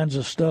all kinds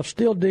of stuff,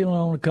 still dealing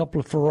on a couple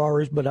of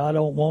Ferraris, but I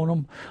don't want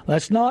them.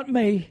 That's not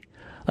me.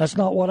 That's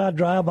not what I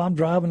drive. I'm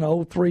driving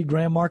an 03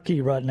 Grand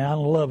Marquis right now,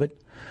 and I love it.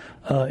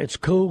 It's a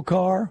cool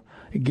car.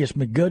 It gets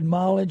me good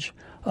mileage.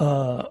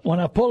 When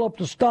I pull up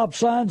the stop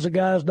signs, the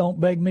guys don't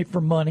beg me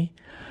for money.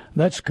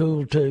 That's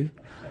cool, too.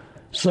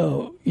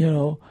 So,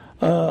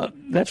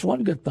 that's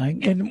one good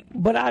thing.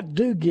 But I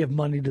do give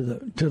money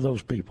to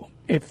those people.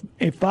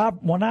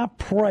 When I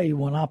pray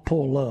when I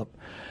pull up,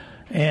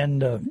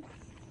 and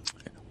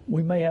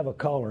we may have a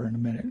caller in a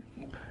minute,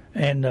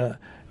 and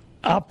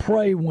I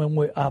pray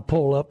when I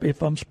pull up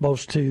if I'm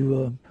supposed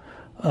to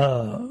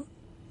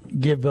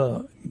give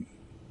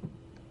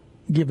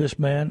this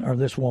man or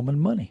this woman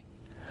money.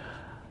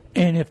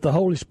 And if the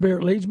Holy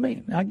Spirit leads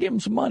me, I give them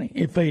some money.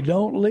 If they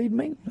don't lead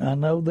me, I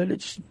know that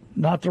it's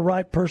not the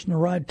right person at the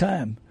right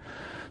time.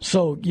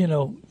 So,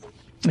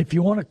 if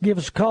you want to give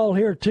us a call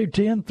here,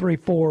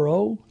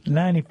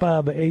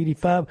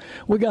 210-340-9585.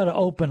 We got an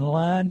open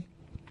line.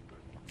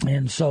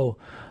 And so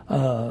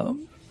I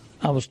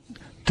was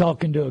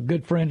talking to a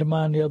good friend of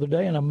mine the other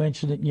day, and I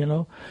mentioned that,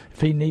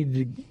 if he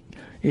needed to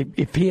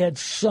if he had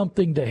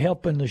something to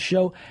help in the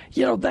show.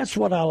 You know, that's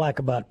what I like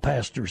about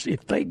pastors.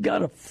 If they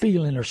got a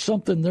feeling or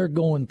something they're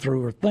going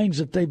through or things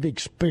that they've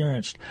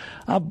experienced.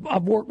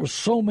 I've worked with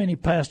so many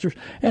pastors,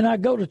 and I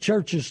go to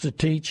churches to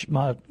teach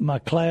my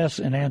class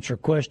and answer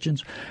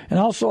questions. And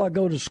also I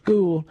go to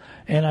school,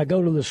 and I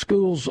go to the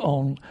schools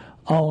on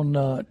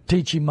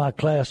teaching my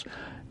class.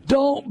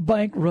 Don't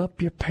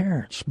bankrupt your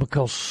parents,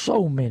 because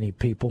so many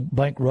people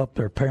bankrupt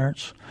their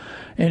parents.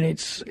 And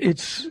it's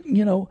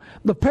you know,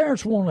 the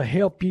parents want to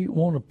help you,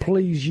 want to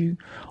please you,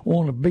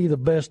 want to be the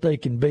best they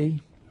can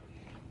be.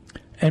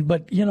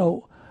 But, you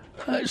know,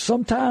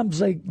 sometimes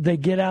they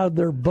get out of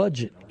their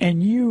budget,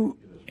 and you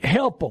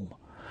help them.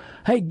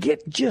 Hey,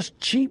 get just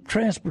cheap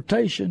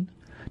transportation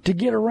to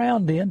get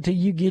around in till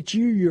you get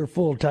your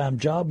full-time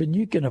job and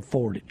you can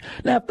afford it.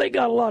 Now, if they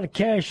got a lot of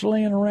cash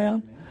laying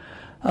around,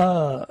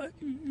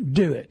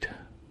 do it.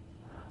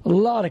 A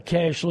lot of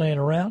cash laying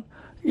around.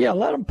 Yeah,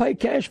 let them pay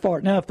cash for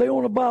it. Now, if they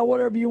want to buy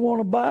whatever you want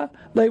to buy,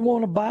 they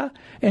want to buy,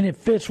 and it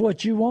fits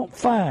what you want,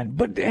 fine.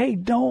 But, hey,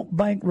 don't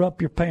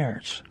bankrupt your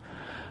parents.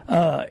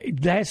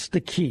 That's the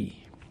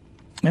key.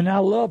 And I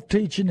love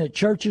teaching at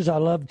churches. I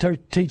love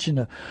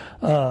teaching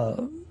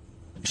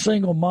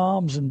single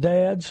moms and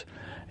dads.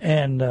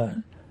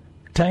 And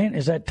Tana,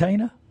 is that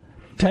Tana?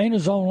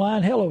 Tana's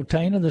online. Hello,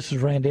 Tana. This is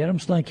Randy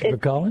Adams. Thank you for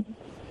calling.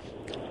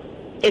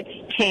 It's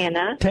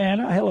Tana.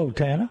 Tana. Hello,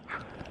 Tana.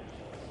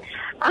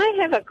 I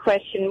have a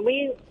question.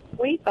 We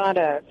bought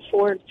a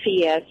Ford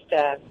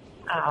Fiesta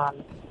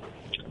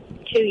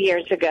 2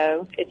 years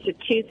ago. It's a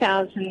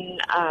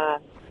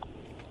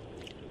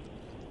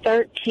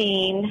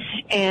 2013,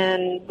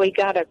 and we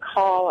got a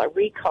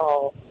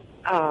recall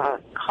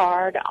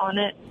card on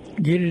it.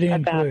 Get it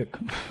in quick.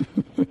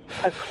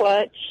 A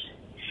clutch.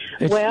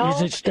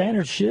 Is it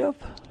standard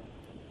shift?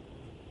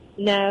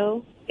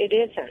 No, it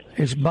isn't.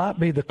 It might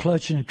be the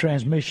clutch and the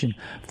transmission.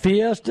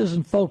 Fiestas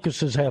and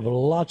Focuses have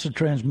lots of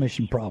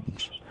transmission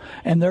problems.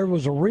 And there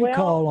was a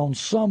recall on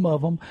some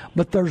of them,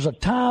 but there's a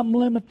time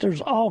limit. There's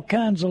all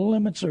kinds of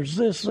limits. There's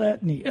this,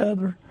 that, and the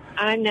other.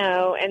 I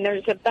know, and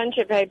there's a bunch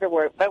of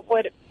paperwork. But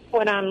what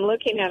I'm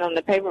looking at on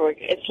the paperwork,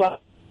 it's like,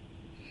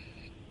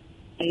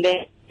 and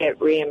then get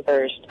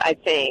reimbursed, I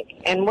think.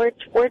 And we're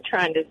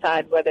trying to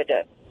decide whether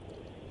to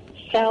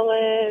sell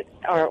it,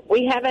 or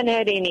we haven't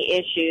had any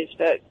issues,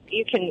 but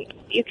you can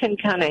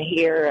kind of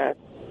hear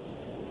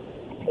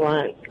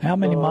one. How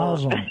many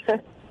miles on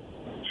it?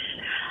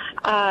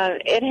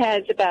 It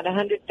has about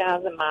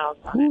 100,000 miles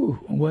on it.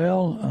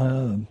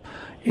 Well,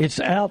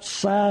 it's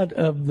outside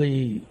of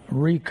the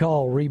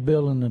recall,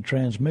 rebuilding the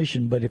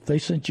transmission, but if they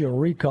sent you a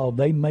recall,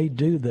 they may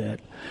do that.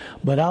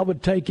 But I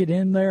would take it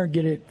in there,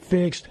 get it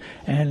fixed,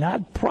 and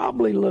I'd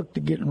probably look to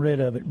getting rid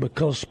of it,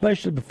 because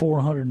especially before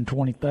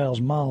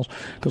 120,000 miles,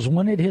 because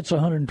when it hits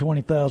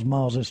 120,000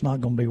 miles, it's not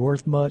going to be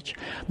worth much.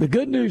 The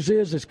good news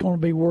is it's going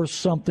to be worth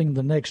something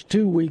the next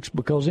 2 weeks,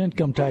 because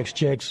income tax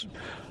checks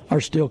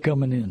are still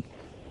coming in.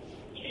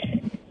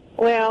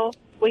 Well,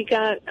 we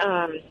got,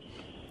 I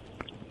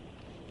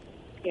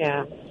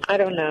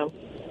don't know.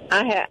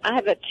 I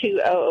have a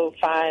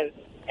 2005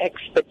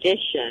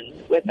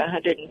 Expedition with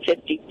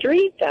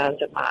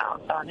 153,000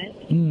 miles on it,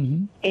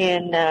 and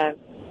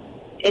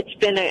it's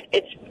been a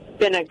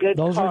good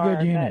car. Those are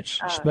good units,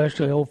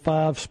 especially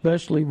 05,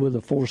 especially with a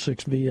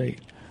 4.6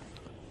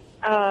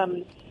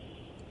 V8.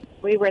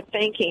 We were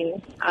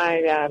thinking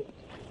I'd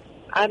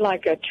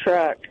like a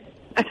truck.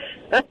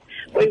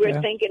 We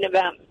were thinking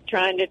about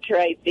trying to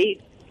trade the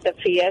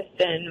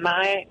Fiesta and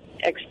my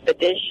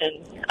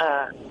Expedition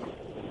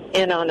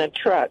in on a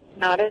truck,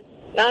 not a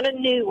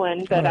new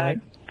one, but I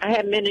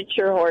have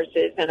miniature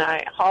horses and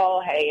I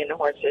haul hay and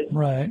horses.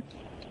 Right.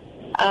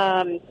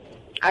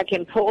 I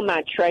can pull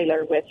my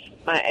trailer with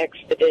my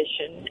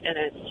Expedition, and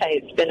I'd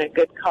say it's been a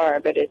good car,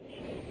 but it's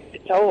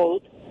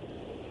old.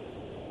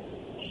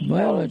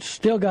 Well, it's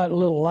still got a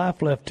little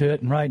life left to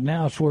it, and right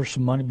now it's worth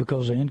some money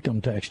because of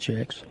income tax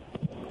checks.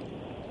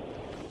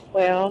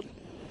 Well,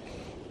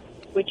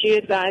 would you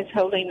advise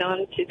holding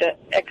on to the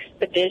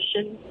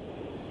Expedition?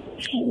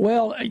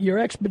 Well, your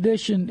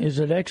Expedition, is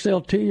it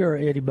XLT or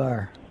Eddie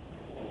Bauer?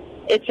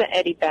 It's an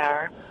Eddie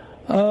Bauer.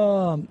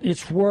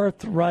 It's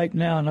worth right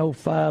now, an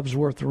 05 is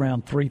worth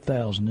around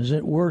 $3,000. Is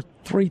it worth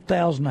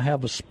 $3,000 to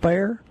have a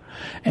spare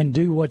and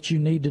do what you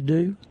need to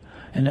do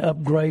and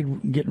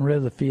upgrade getting rid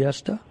of the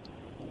Fiesta?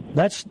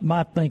 That's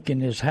my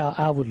thinking, is how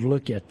I would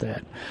look at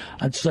that.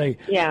 I'd say,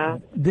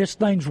 this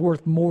thing's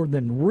worth more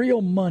than real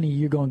money.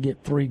 You're going to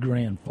get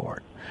 $3,000 for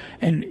it.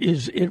 And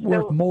is it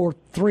worth more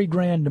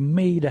 $3,000 to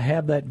me to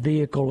have that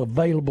vehicle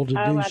available to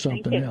do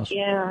something else?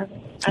 Yeah.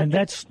 And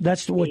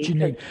that's what you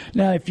need.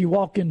 Now, if you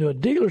walk into a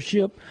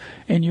dealership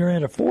and you're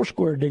in a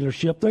Foursquare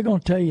dealership, they're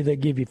going to tell you they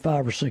give you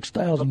 $5,000 or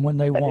 $6,000 when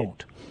they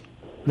won't.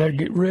 They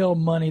get real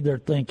money. They're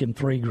thinking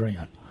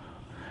 $3,000.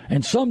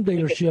 And some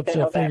dealerships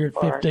have figured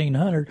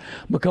 $1,500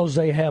 because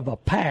they have a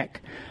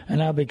pack,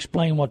 and I've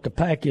explained what the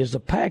pack is. The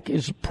pack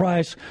is the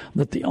price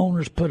that the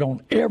owners put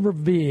on every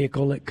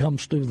vehicle that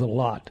comes through the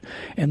lot,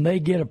 and they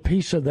get a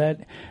piece of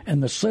that,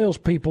 and the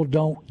salespeople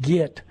don't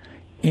get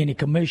any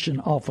commission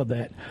off of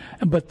that.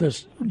 But the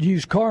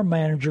used car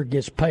manager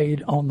gets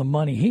paid on the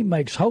money he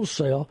makes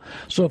wholesale.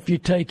 So if you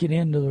take it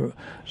into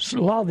a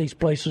lot of these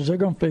places, they're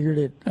going to figure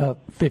it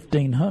at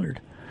 $1,500.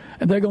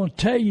 And they're going to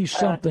tell you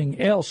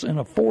something else in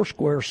a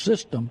Foursquare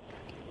system.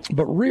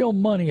 But real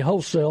money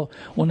wholesale,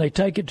 when they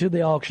take it to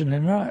the auction,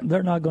 and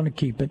they're not going to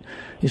keep it,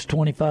 is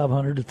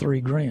 $2,500 to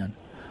 $3,000.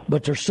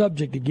 But they're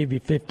subject to give you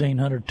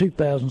 $1,500,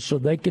 $2,000, so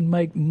they can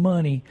make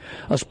money,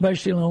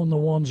 especially on the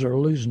ones they're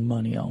losing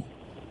money on.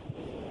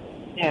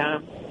 Yeah.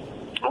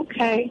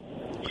 Okay.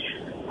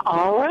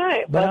 All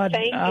right. But well,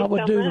 thank you I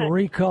would so do much. the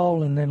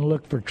recall and then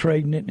look for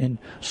trading it and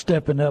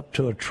stepping up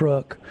to a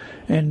truck.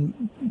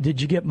 And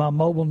did you get my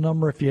mobile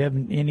number? If you have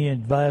any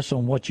advice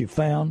on what you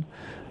found,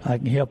 I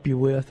can help you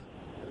with.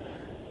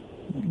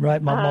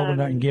 Write my mobile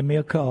number and give me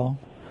a call.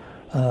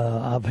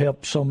 I've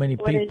helped so many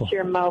people. What is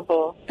your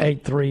mobile?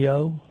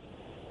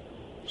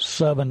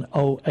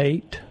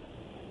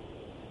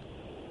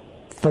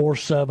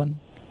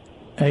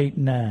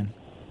 830-708-4789.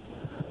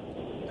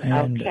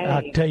 And okay.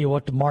 I'll tell you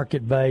what the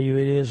market value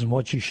it is and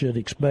what you should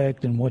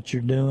expect and what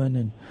you're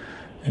doing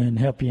and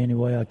help you any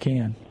way I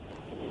can.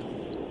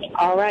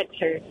 All right,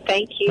 sir.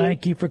 Thank you.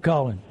 Thank you for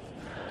calling.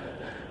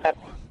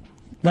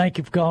 Thank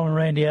you for calling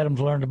Randy Adams,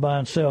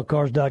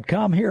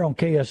 LearnToBuyAndSellCars.com here on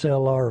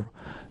KSLR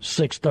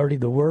 630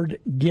 The Word.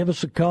 Give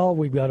us a call.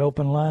 We've got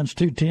open lines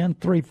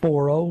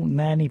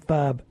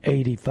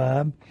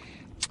 210-340-9585.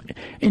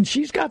 And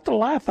she's got the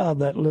life out of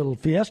that little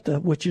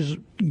Fiesta, which is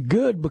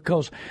good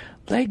because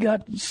they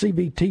got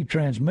CVT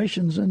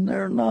transmissions, and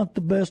they're not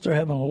the best. They're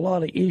having a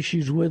lot of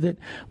issues with it.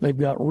 They've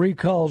got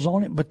recalls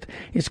on it. But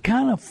it's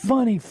kind of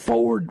funny.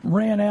 Ford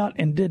ran out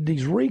and did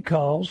these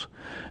recalls,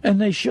 and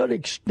they should have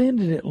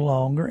extended it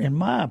longer, in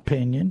my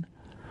opinion,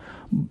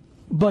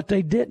 but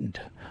they didn't.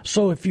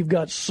 So if you've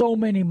got so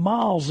many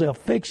miles, they'll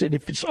fix it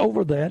if it's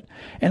over that.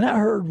 And I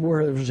heard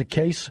where there was a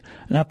case,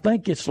 and I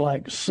think it's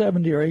like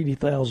 70 or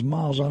 80,000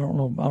 miles. I don't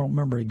know. I don't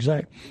remember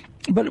exact.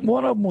 But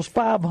one of them was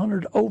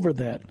 500 over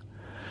that,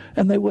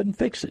 and they wouldn't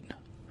fix it.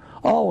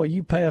 Oh, well,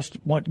 you passed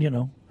what,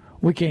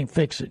 we can't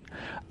fix it.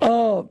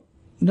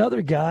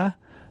 Another guy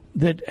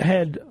that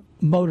had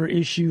motor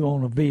issue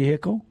on a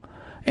vehicle,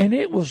 and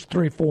it was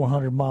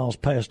 300-400 miles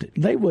past it.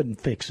 They wouldn't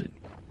fix it.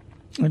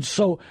 And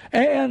so,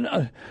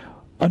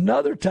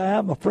 another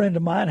time, a friend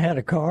of mine had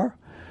a car.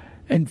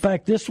 In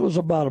fact, this was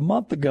about a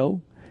month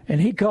ago, and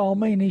he called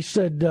me and he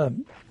said,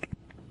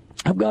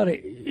 I've got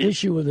an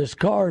issue with this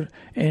car,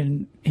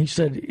 and he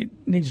said it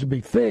needs to be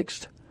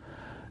fixed.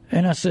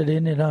 And I said,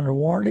 isn't it under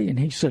warranty? And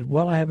he said,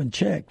 well, I haven't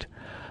checked.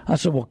 I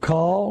said, well,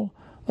 call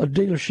a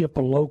dealership,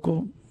 a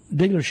local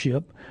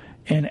dealership,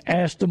 and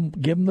ask them,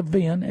 give them the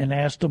VIN, and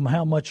ask them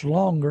how much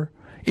longer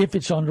if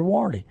it's under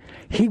warranty.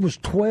 He was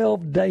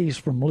 12 days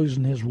from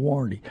losing his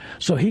warranty.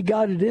 So he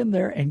got it in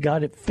there and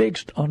got it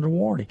fixed under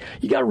warranty.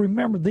 You got to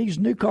remember, these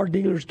new car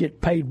dealers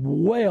get paid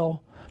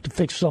well to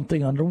fix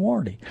something under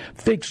warranty.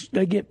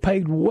 They get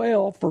paid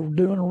well for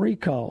doing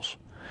recalls.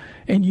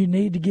 And you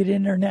need to get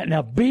in there now.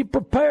 Now, be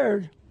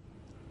prepared.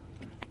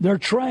 They're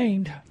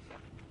trained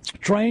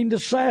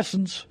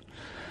assassins,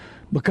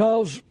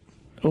 because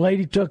a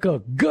lady took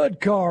a good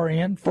car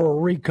in for a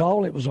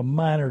recall. It was a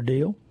minor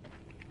deal.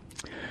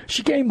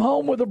 She came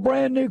home with a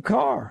brand new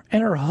car,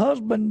 and her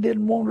husband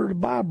didn't want her to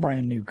buy a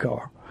brand new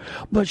car.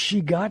 But she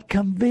got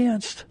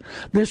convinced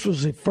this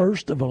was the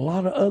first of a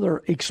lot of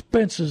other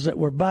expenses that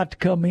were about to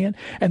come in,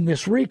 and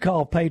this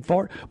recall paid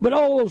for it. But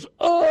all those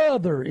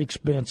other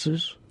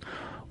expenses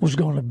was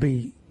going to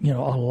be, a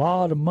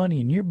lot of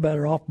money, and you're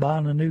better off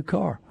buying a new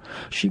car.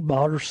 She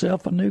bought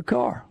herself a new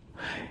car.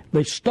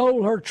 They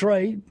stole her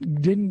trade,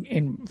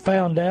 and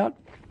found out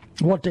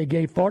what they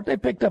gave for it. They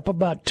picked up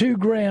about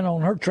 $2,000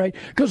 on her trade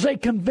because they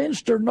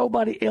convinced her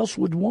nobody else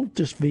would want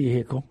this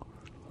vehicle.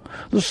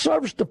 The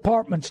service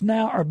departments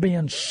now are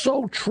being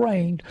so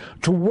trained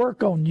to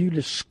work on you,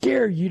 to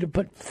scare you, to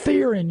put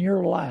fear in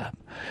your life,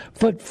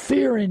 put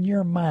fear in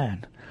your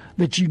mind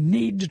that you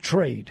need to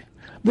trade.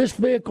 This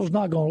vehicle's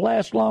not going to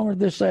last longer,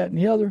 this, that, and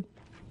the other.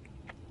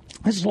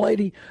 This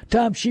lady,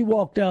 time she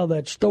walked out of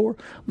that store,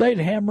 they'd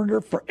hammered her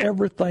for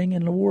everything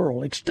in the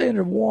world.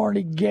 Extended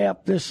warranty,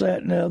 gap, this,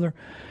 that, and the other.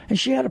 And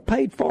she had a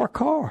paid-for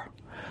car.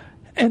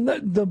 And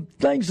the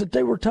things that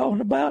they were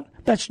talking about,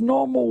 that's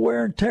normal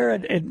wear and tear.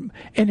 And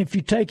if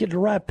you take it to the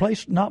right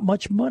place, not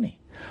much money.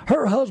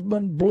 Her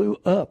husband blew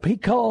up. He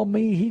called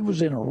me. He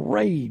was in a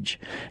rage.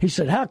 He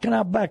said, how can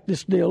I back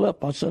this deal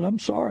up? I said, I'm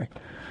sorry.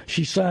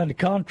 She signed a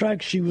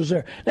contract. She was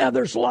there. Now,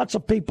 there's lots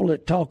of people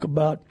that talk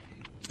about,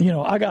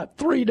 I got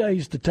 3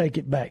 days to take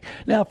it back.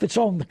 Now, if it's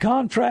on the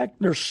contract,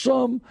 there's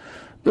some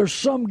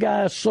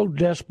guys so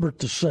desperate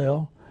to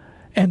sell,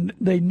 and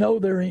they know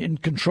they're in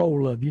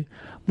control of you.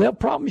 They'll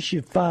promise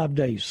you 5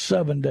 days,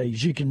 7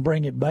 days. You can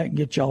bring it back and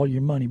get you all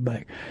your money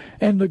back.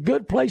 And the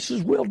good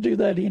places will do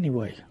that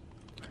anyway.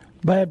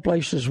 Bad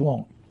places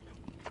won't.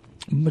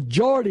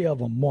 Majority of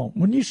them won't.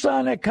 When you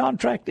sign that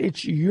contract,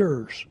 it's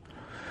yours.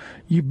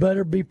 You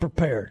better be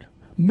prepared,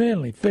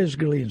 mentally,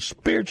 physically, and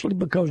spiritually,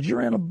 because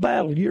you're in a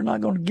battle. You're not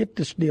going to get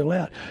this deal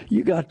out.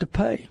 You got to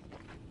pay.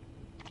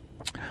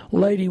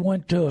 Lady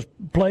went to a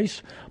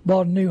place,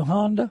 bought a new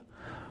Honda.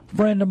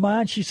 Friend of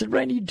mine, she said,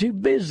 Randy, you're too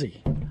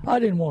busy. I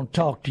didn't want to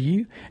talk to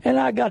you. And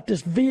I got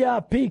this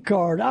VIP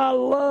card. I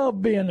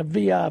love being a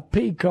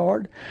VIP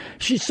card.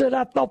 She said,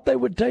 I thought they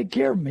would take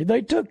care of me.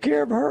 They took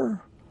care of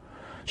her.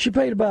 She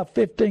paid about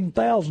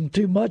 $15,000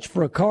 too much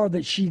for a car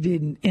that she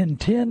didn't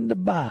intend to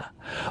buy.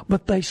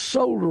 But they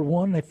sold her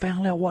one. They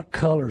found out what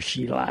color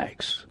she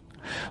likes.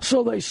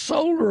 So they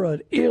sold her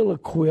an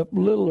ill-equipped,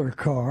 littler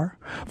car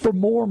for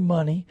more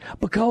money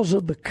because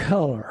of the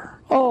color.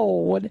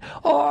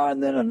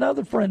 And then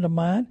another friend of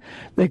mine,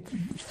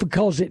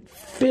 because it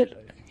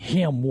fit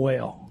him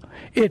well.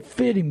 It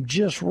fit him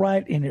just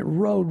right, and it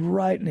rode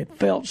right, and it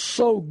felt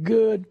so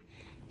good,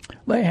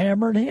 they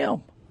hammered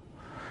him.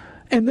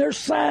 And they're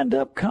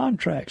signed-up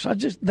contracts.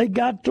 They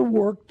got to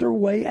work their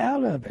way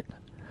out of it.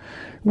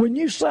 When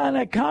you sign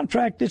that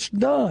contract, it's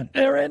done.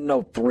 There ain't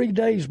no 3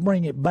 days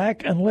bring it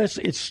back unless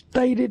it's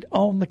stated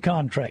on the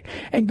contract.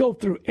 And go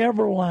through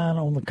every line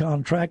on the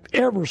contract,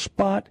 every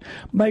spot,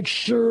 make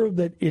sure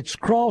that it's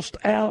crossed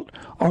out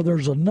or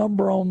there's a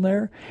number on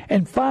there,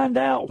 and find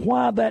out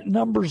why that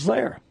number's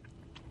there.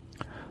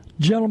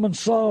 Gentleman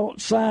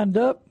signed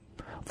up,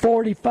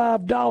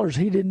 $45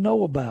 he didn't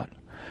know about.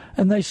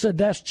 And they said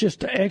that's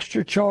just an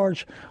extra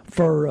charge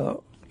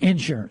for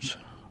insurance.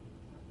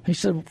 He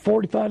said,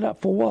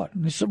 $45 for what?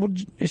 And he said, well,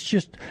 it's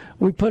just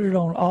we put it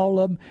on all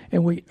of them,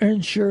 and we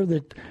ensure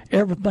that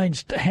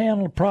everything's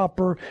handled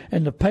proper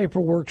and the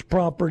paperwork's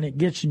proper and it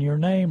gets in your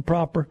name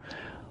proper.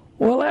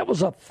 Well, that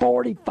was a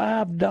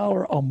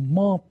 $45 a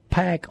month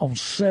pack on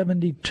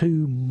 72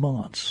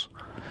 months.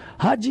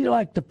 How'd you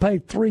like to pay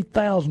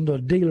 $3,000 to a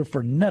dealer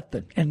for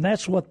nothing? And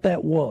that's what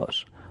that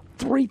was,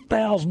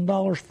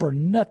 $3,000 for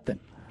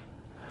nothing.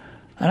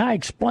 And I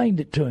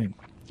explained it to him.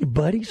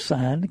 But he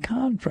signed the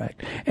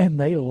contract, and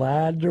they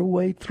lied their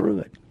way through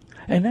it.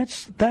 And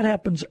that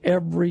happens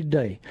every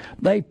day.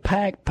 They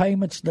pack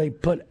payments. They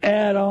put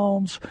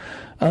add-ons.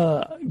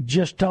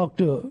 Just talked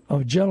to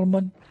a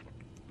gentleman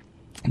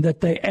that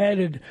they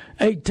added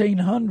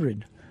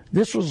 $1,800.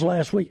 This was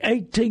last week,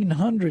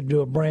 $1,800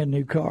 to a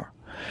brand-new car.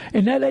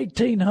 And that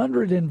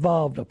 $1,800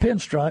 involved a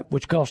pinstripe,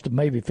 which cost them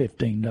maybe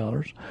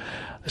 $15,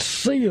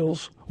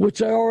 seals, which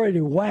they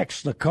already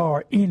waxed the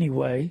car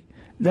anyway.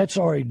 That's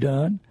already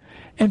done.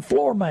 And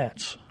floor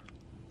mats.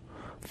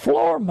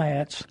 Floor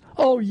mats,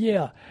 oh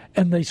yeah,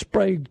 and they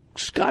sprayed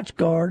Scotch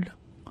Guard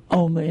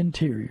on the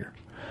interior.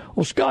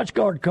 Well, Scotch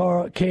Guard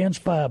cans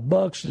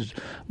 $5.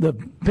 The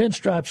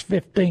pinstripes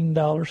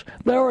 $15.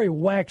 They already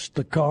waxed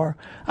the car.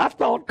 I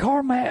thought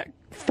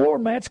floor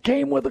mats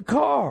came with a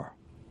car.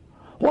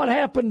 What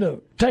happened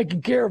to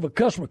taking care of a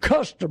customer?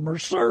 Customer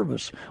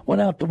service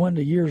went out the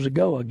window years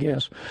ago, I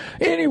guess.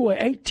 Anyway,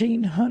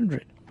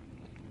 $1,800.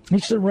 He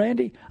said,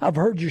 Randy, I've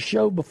heard your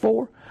show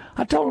before.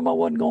 I told him I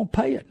wasn't going to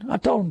pay it. I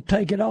told him to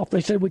take it off.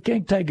 They said, we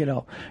can't take it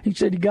off. He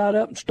said he got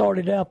up and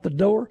started out the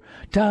door.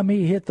 Time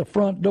he hit the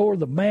front door,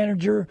 the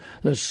manager,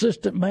 the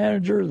assistant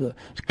manager, the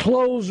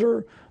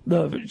closer,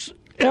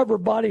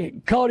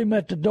 everybody caught him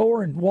at the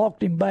door and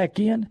walked him back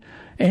in,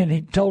 and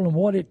he told him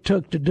what it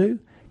took to do.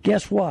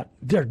 Guess what?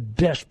 They're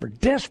desperate.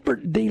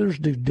 Desperate dealers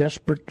do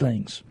desperate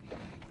things.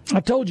 I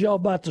told you all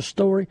about the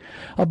story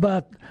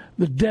about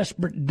the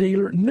desperate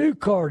dealer, new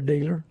car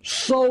dealer,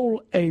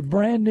 sold a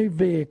brand new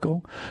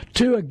vehicle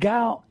to a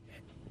guy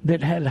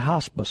that had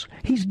hospice.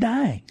 He's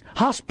dying.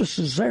 Hospice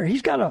is there.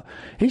 He's got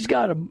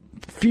a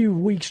few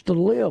weeks to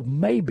live,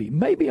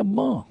 maybe a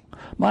month.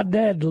 My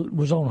dad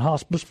was on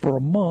hospice for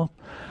a month,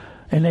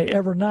 and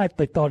every night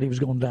they thought he was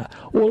going to die.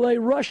 Well, they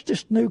rushed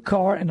this new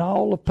car and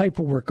all the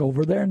paperwork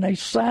over there, and they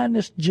signed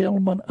this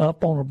gentleman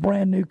up on a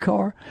brand new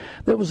car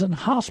that was in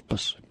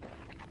hospice.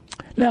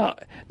 Now,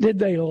 did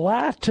they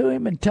lie to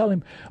him and tell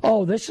him,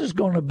 oh, this is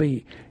going to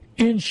be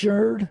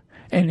insured,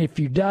 and if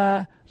you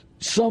die,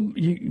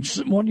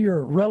 one of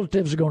your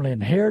relatives are going to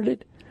inherit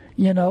it,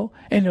 and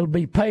it'll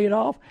be paid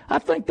off? I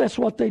think that's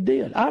what they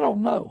did. I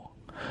don't know.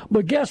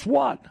 But guess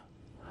what?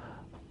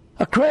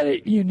 A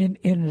credit union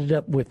ended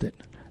up with it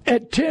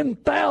at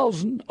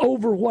 $10,000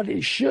 over what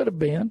it should have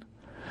been.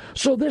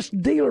 So this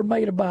dealer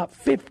made about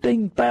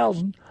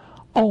 $15,000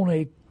 on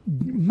a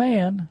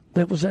man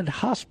that was at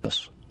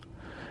hospice.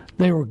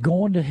 They were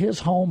going to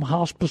his home,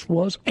 hospice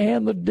was,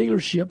 and the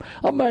dealership.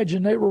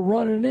 Imagine they were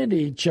running into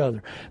each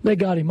other. They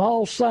got him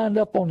all signed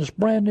up on this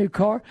brand new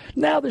car.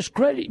 Now this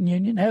credit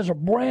union has a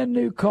brand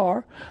new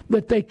car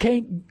that they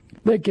can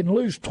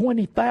lose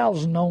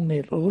 $20,000 on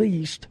at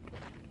least,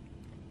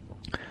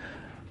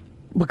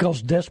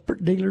 because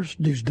desperate dealers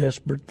do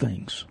desperate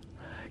things.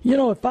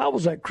 If I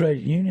was that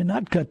credit union,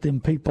 I'd cut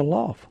them people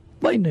off.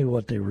 They knew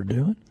what they were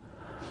doing.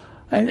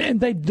 And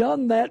they've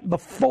done that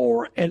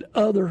before at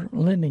other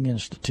lending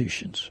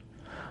institutions.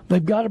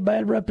 They've got a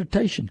bad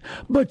reputation.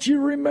 But you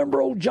remember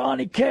old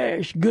Johnny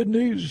Cash, bad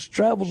news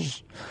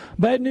travels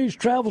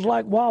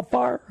like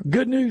wildfire,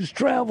 good news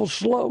travels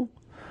slow.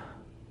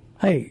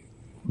 Hey,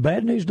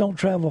 bad news don't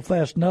travel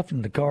fast enough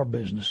in the car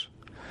business.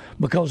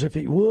 Because if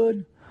it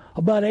would,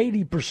 about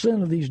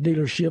 80% of these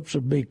dealerships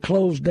would be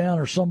closed down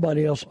or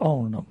somebody else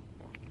owning them.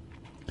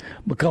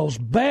 Because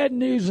bad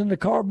news in the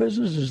car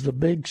business is the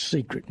big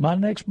secret. My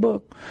next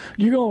book,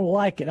 you're going to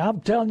like it.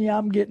 I'm telling you,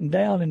 I'm getting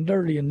down and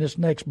dirty in this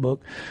next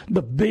book.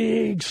 The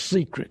big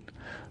secret.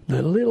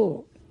 The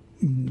little,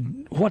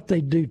 what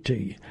they do to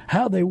you,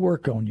 how they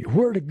work on you,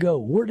 where to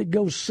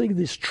go see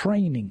this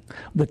training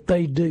that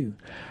they do,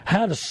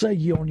 how to sell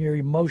you on your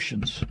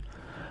emotions,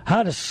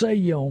 how to sell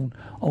you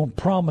on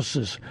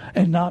promises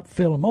and not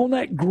fill them, on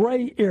that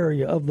gray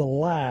area of the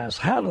lies,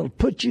 how to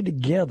put you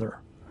together,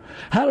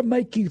 how to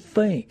make you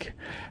think,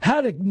 how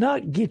to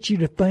not get you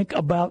to think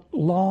about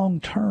long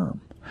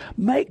term.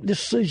 Make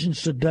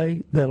decisions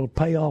today that'll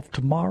pay off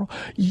tomorrow.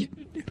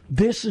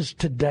 This is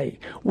today.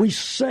 We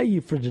sell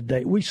you for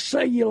today. We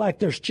sell you like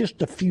there's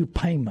just a few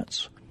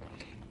payments.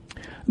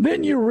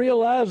 Then you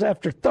realize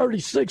after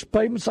 36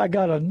 payments, I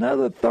got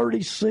another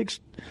 36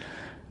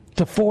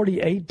 to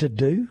 48 to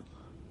do.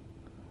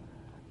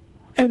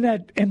 And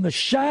the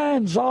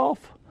shine's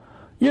off.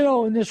 You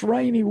know, in this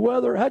rainy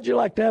weather, how'd you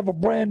like to have a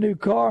brand new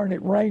car and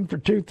it rained for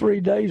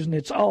 2-3 days and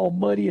it's all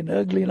muddy and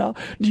ugly and all?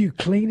 Do you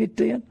clean it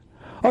then?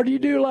 Or do you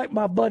do like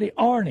my buddy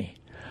Arnie?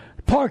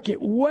 Park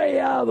it way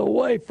out of the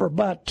way for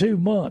about 2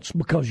 months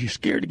because you're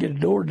scared to get a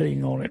door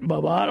ding on it.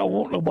 Bubba, I don't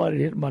want nobody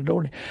to hit my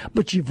door ding.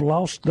 But you've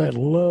lost that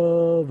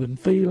love and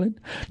feeling.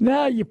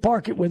 Now you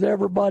park it with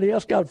everybody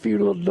else, got a few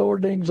little door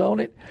dings on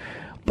it.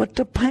 But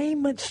the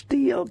payments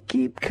still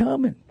keep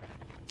coming.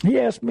 He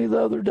asked me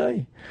the other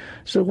day,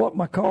 said, what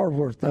my car's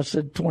worth? I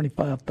said,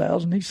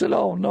 $25,000. He said,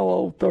 oh, no, I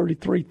owe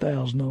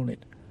 $33,000 on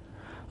it.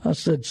 I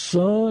said,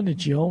 son,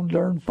 it's your own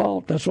darn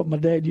fault. That's what my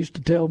dad used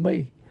to tell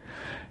me.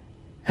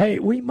 Hey,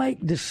 we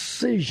make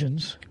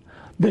decisions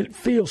that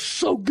feel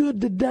so good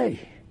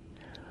today.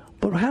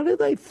 But how do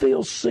they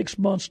feel 6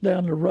 months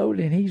down the road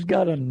and he's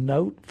got a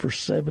note for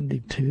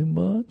 72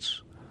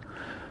 months?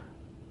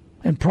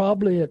 And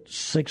probably at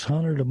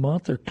 $600 a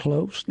month or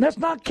close. And that's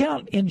not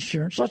counting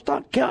insurance. That's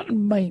not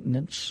counting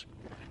maintenance.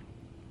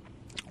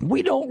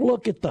 We don't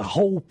look at the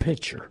whole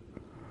picture.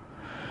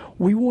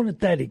 We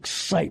wanted that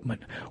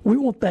excitement. We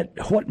want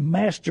that, what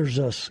masters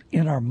us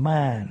in our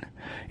mind,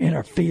 in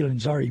our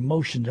feelings, our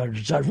emotions, our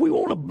desires. We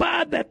want to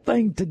buy that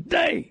thing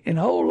today and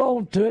hold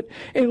on to it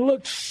and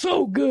look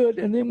so good,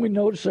 and then we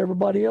notice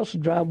everybody else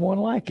will drive one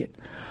like it.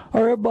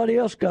 Or everybody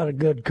else got a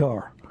good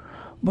car.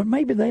 But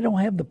maybe they don't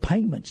have the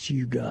payments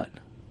you got.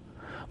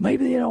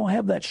 Maybe they don't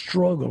have that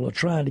struggle of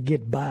trying to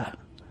get by.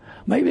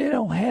 Maybe they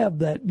don't have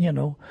that,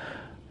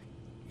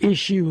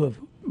 issue of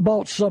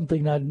bought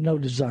something I had no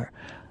desire.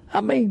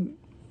 I mean,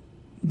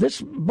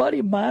 this buddy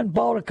of mine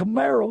bought a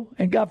Camaro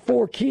and got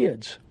 4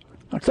 kids.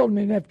 I told him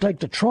he'd have to take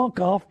the trunk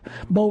off,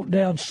 bolt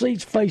down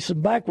seats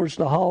facing backwards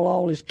to haul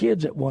all his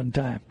kids at one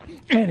time,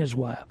 and his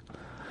wife.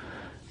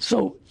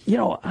 So,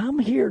 I'm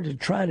here to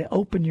try to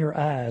open your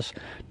eyes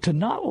to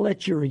not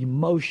let your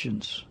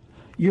emotions,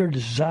 your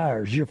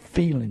desires, your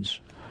feelings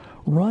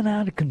run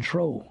out of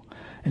control.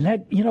 And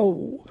that,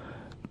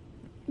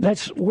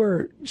 that's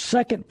where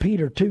 2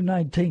 Peter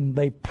 2:19,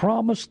 they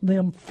promised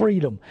them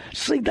freedom.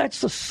 See,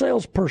 that's the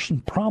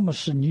salesperson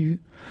promising you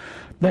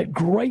that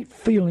great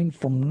feeling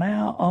from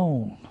now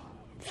on,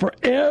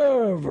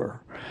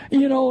 forever.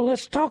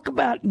 Let's talk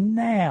about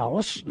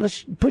now.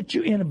 Let's put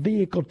you in a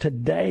vehicle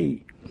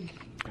today.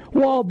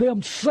 While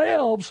their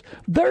selves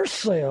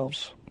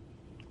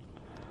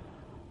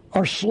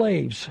are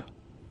slaves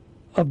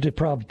of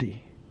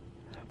depravity.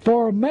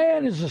 For a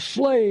man is a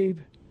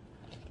slave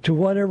to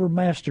whatever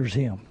masters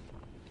him.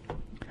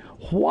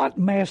 What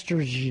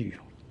masters you?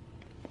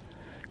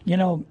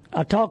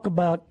 I talk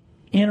about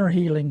inner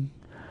healing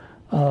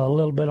a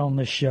little bit on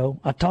this show.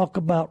 I talk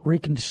about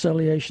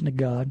reconciliation to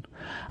God.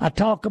 I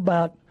talk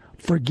about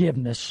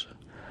forgiveness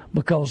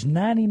because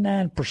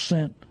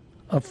 99%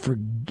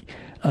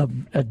 of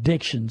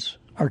addictions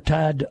are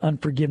tied to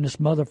unforgiveness,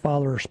 mother,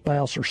 father, or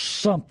spouse, or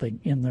something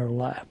in their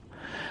life.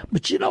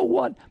 But you know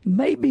what?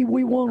 Maybe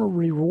we want to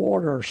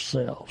reward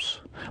ourselves.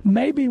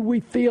 Maybe we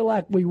feel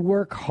like we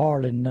work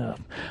hard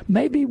enough.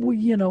 Maybe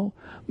we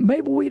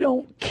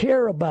don't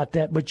care about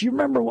that. But you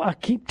remember I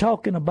keep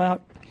talking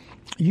about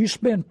you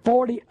spend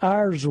 40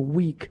 hours a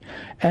week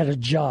at a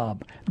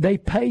job. They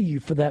pay you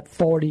for that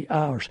 40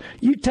 hours.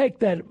 You take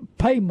that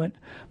payment,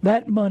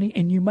 that money,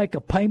 and you make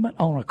a payment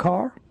on a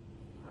car,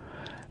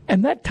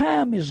 and that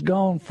time is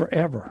gone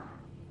forever.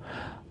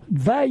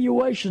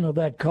 Valuation of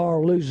that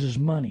car loses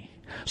money.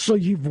 So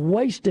you've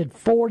wasted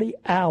 40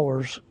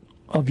 hours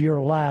of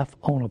your life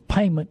on a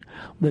payment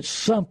that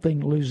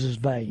something loses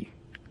value.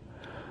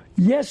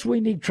 Yes, we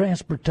need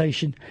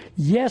transportation.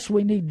 Yes,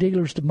 we need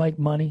dealers to make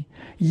money.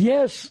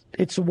 Yes,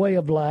 it's a way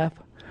of life.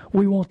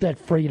 We want that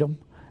freedom.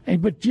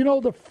 But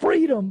the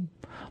freedom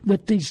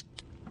that these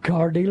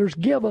car dealers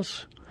give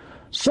us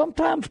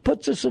sometimes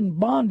puts us in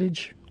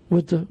bondage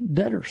with the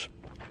debtors.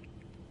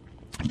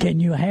 Can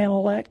you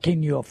handle that?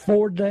 Can you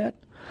afford that?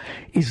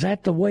 Is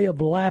that the way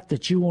of life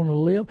that you want to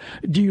live?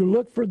 Do you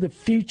look for the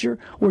future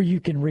where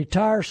you can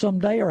retire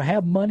someday or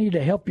have money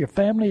to help your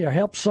family or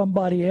help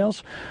somebody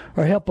else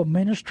or help a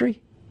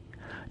ministry?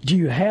 Do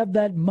you have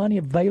that money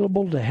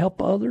available to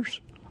help others?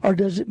 or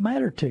does it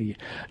matter to you?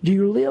 Do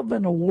you live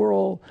in a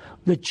world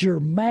that your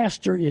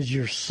master is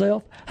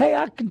yourself? Hey,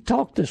 I can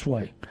talk this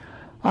way.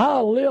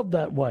 I live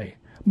that way.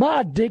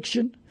 My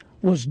addiction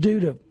was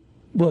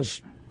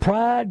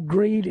pride,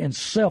 greed, and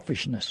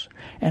selfishness.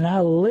 And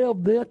I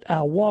lived it.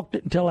 I walked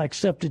it until I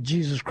accepted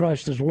Jesus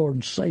Christ as Lord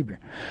and Savior.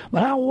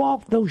 But I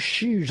walked those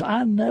shoes.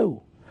 I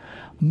know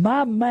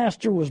my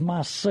master was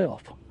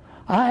myself.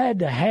 I had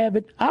to have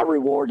it. I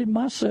rewarded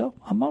myself.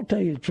 I'm going to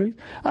tell you the truth.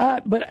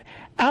 But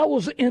I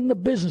was in the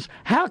business.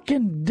 How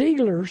can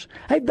dealers,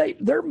 hey,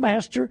 their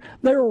master,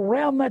 they're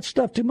around that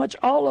stuff too much.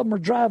 All of them are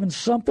driving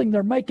something.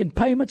 They're making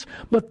payments,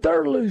 but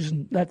they're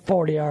losing that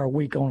 40-hour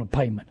week on a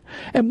payment.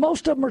 And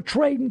most of them are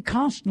trading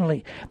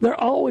constantly.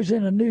 They're always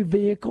in a new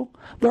vehicle.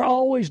 They're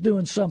always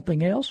doing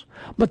something else.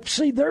 But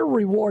see, they're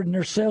rewarding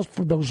themselves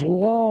for those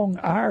long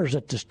hours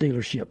at this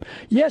dealership.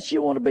 Yes,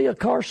 you want to be a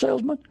car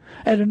salesman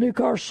at a new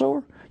car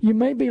store? You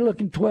may be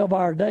looking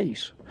 12-hour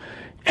days.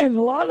 And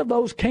a lot of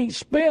those can't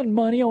spend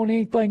money on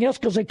anything else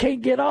because they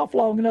can't get off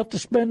long enough to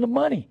spend the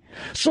money.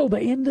 So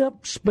they end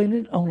up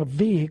spending on a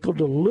vehicle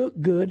to look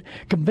good,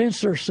 convince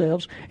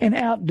themselves, and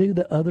outdo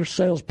the other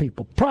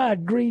salespeople.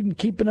 Pride, greed, and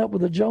keeping up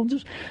with the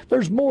Joneses.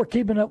 There's more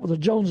keeping up with the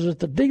Joneses at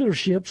the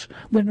dealerships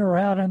than there are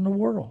out in the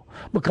world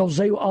because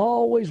they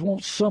always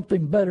want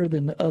something better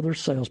than the other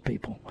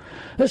salespeople.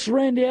 This is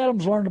Randy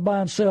Adams,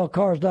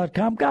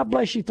 LearnToBuyAndSellCars.com. God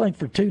bless you. Thanks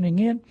for tuning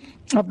in.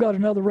 I've got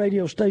another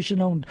radio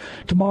station on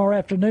tomorrow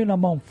afternoon.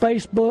 I'm on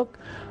Facebook.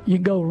 You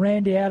can go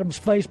Randy Adams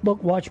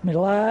Facebook, watch me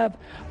live.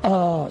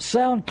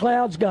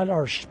 SoundCloud's got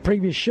our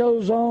previous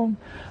shows on.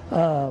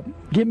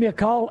 Give me a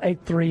call,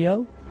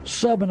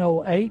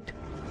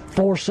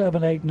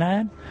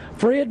 830-708-4789.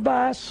 For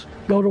advice,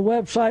 go to the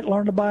website,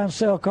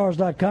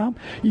 LearnToBuyAndSellCars.com.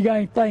 You got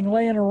anything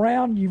laying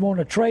around, you want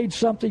to trade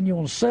something, you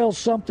want to sell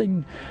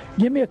something,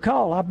 give me a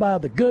call. I buy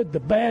the good,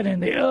 the bad,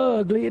 and the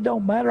ugly. It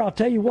don't matter. I'll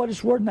tell you what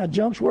it's worth. Now,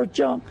 junk's worth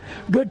junk.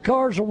 Good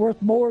cars are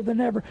worth more than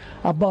ever.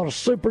 I bought a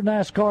super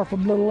nice car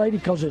from Little Lady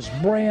because it's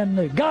brand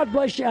new. God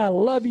bless you. I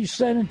love you,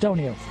 San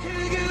Antonio.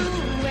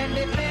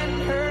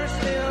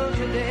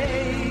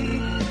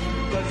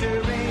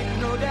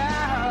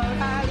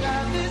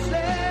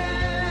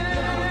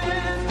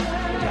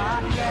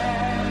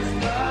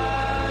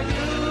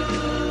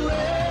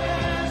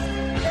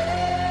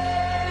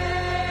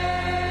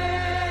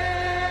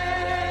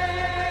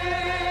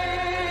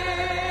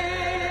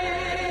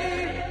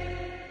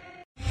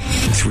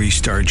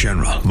 Three-star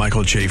General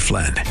Michael J.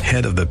 Flynn,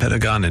 head of the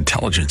Pentagon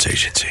Intelligence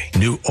Agency,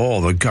 knew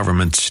all the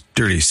government's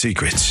dirty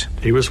secrets.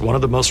 He was one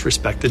of the most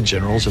respected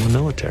generals in the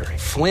military.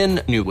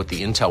 Flynn knew what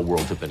the intel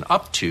world had been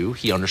up to.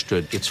 He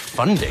understood its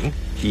funding.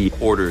 He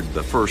ordered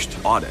the first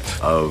audit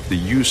of the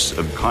use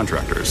of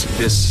contractors.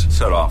 This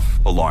set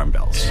off alarm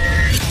bells.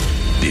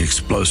 The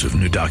explosive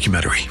new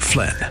documentary,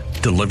 Flynn,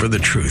 Deliver the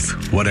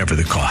Truth, Whatever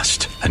the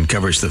Cost,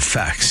 uncovers the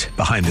facts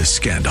behind this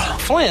scandal.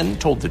 Flynn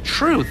told the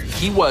truth.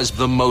 He was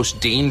the most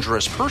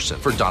dangerous person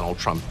for Donald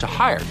Trump to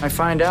hire. I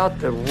find out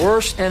the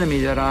worst enemy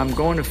that I'm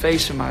going to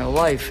face in my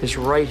life is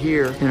right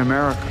here in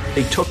America.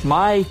 They took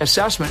my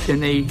assessment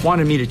and they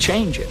wanted me to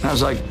change it. And I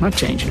was like, I'm not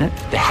changing it.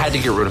 They had to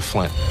get rid of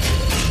Flynn.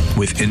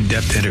 With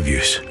in-depth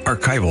interviews,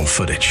 archival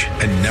footage,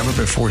 and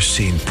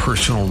never-before-seen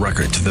personal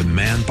records of the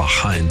man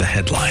behind the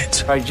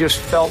headlines. I just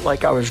felt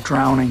like I was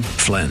drowning.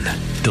 Flynn,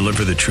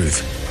 Deliver the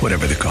Truth,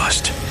 Whatever the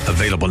Cost.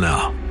 Available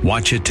now.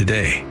 Watch it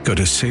today. Go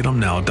to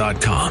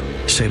SalemNow.com.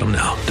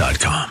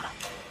 SalemNow.com.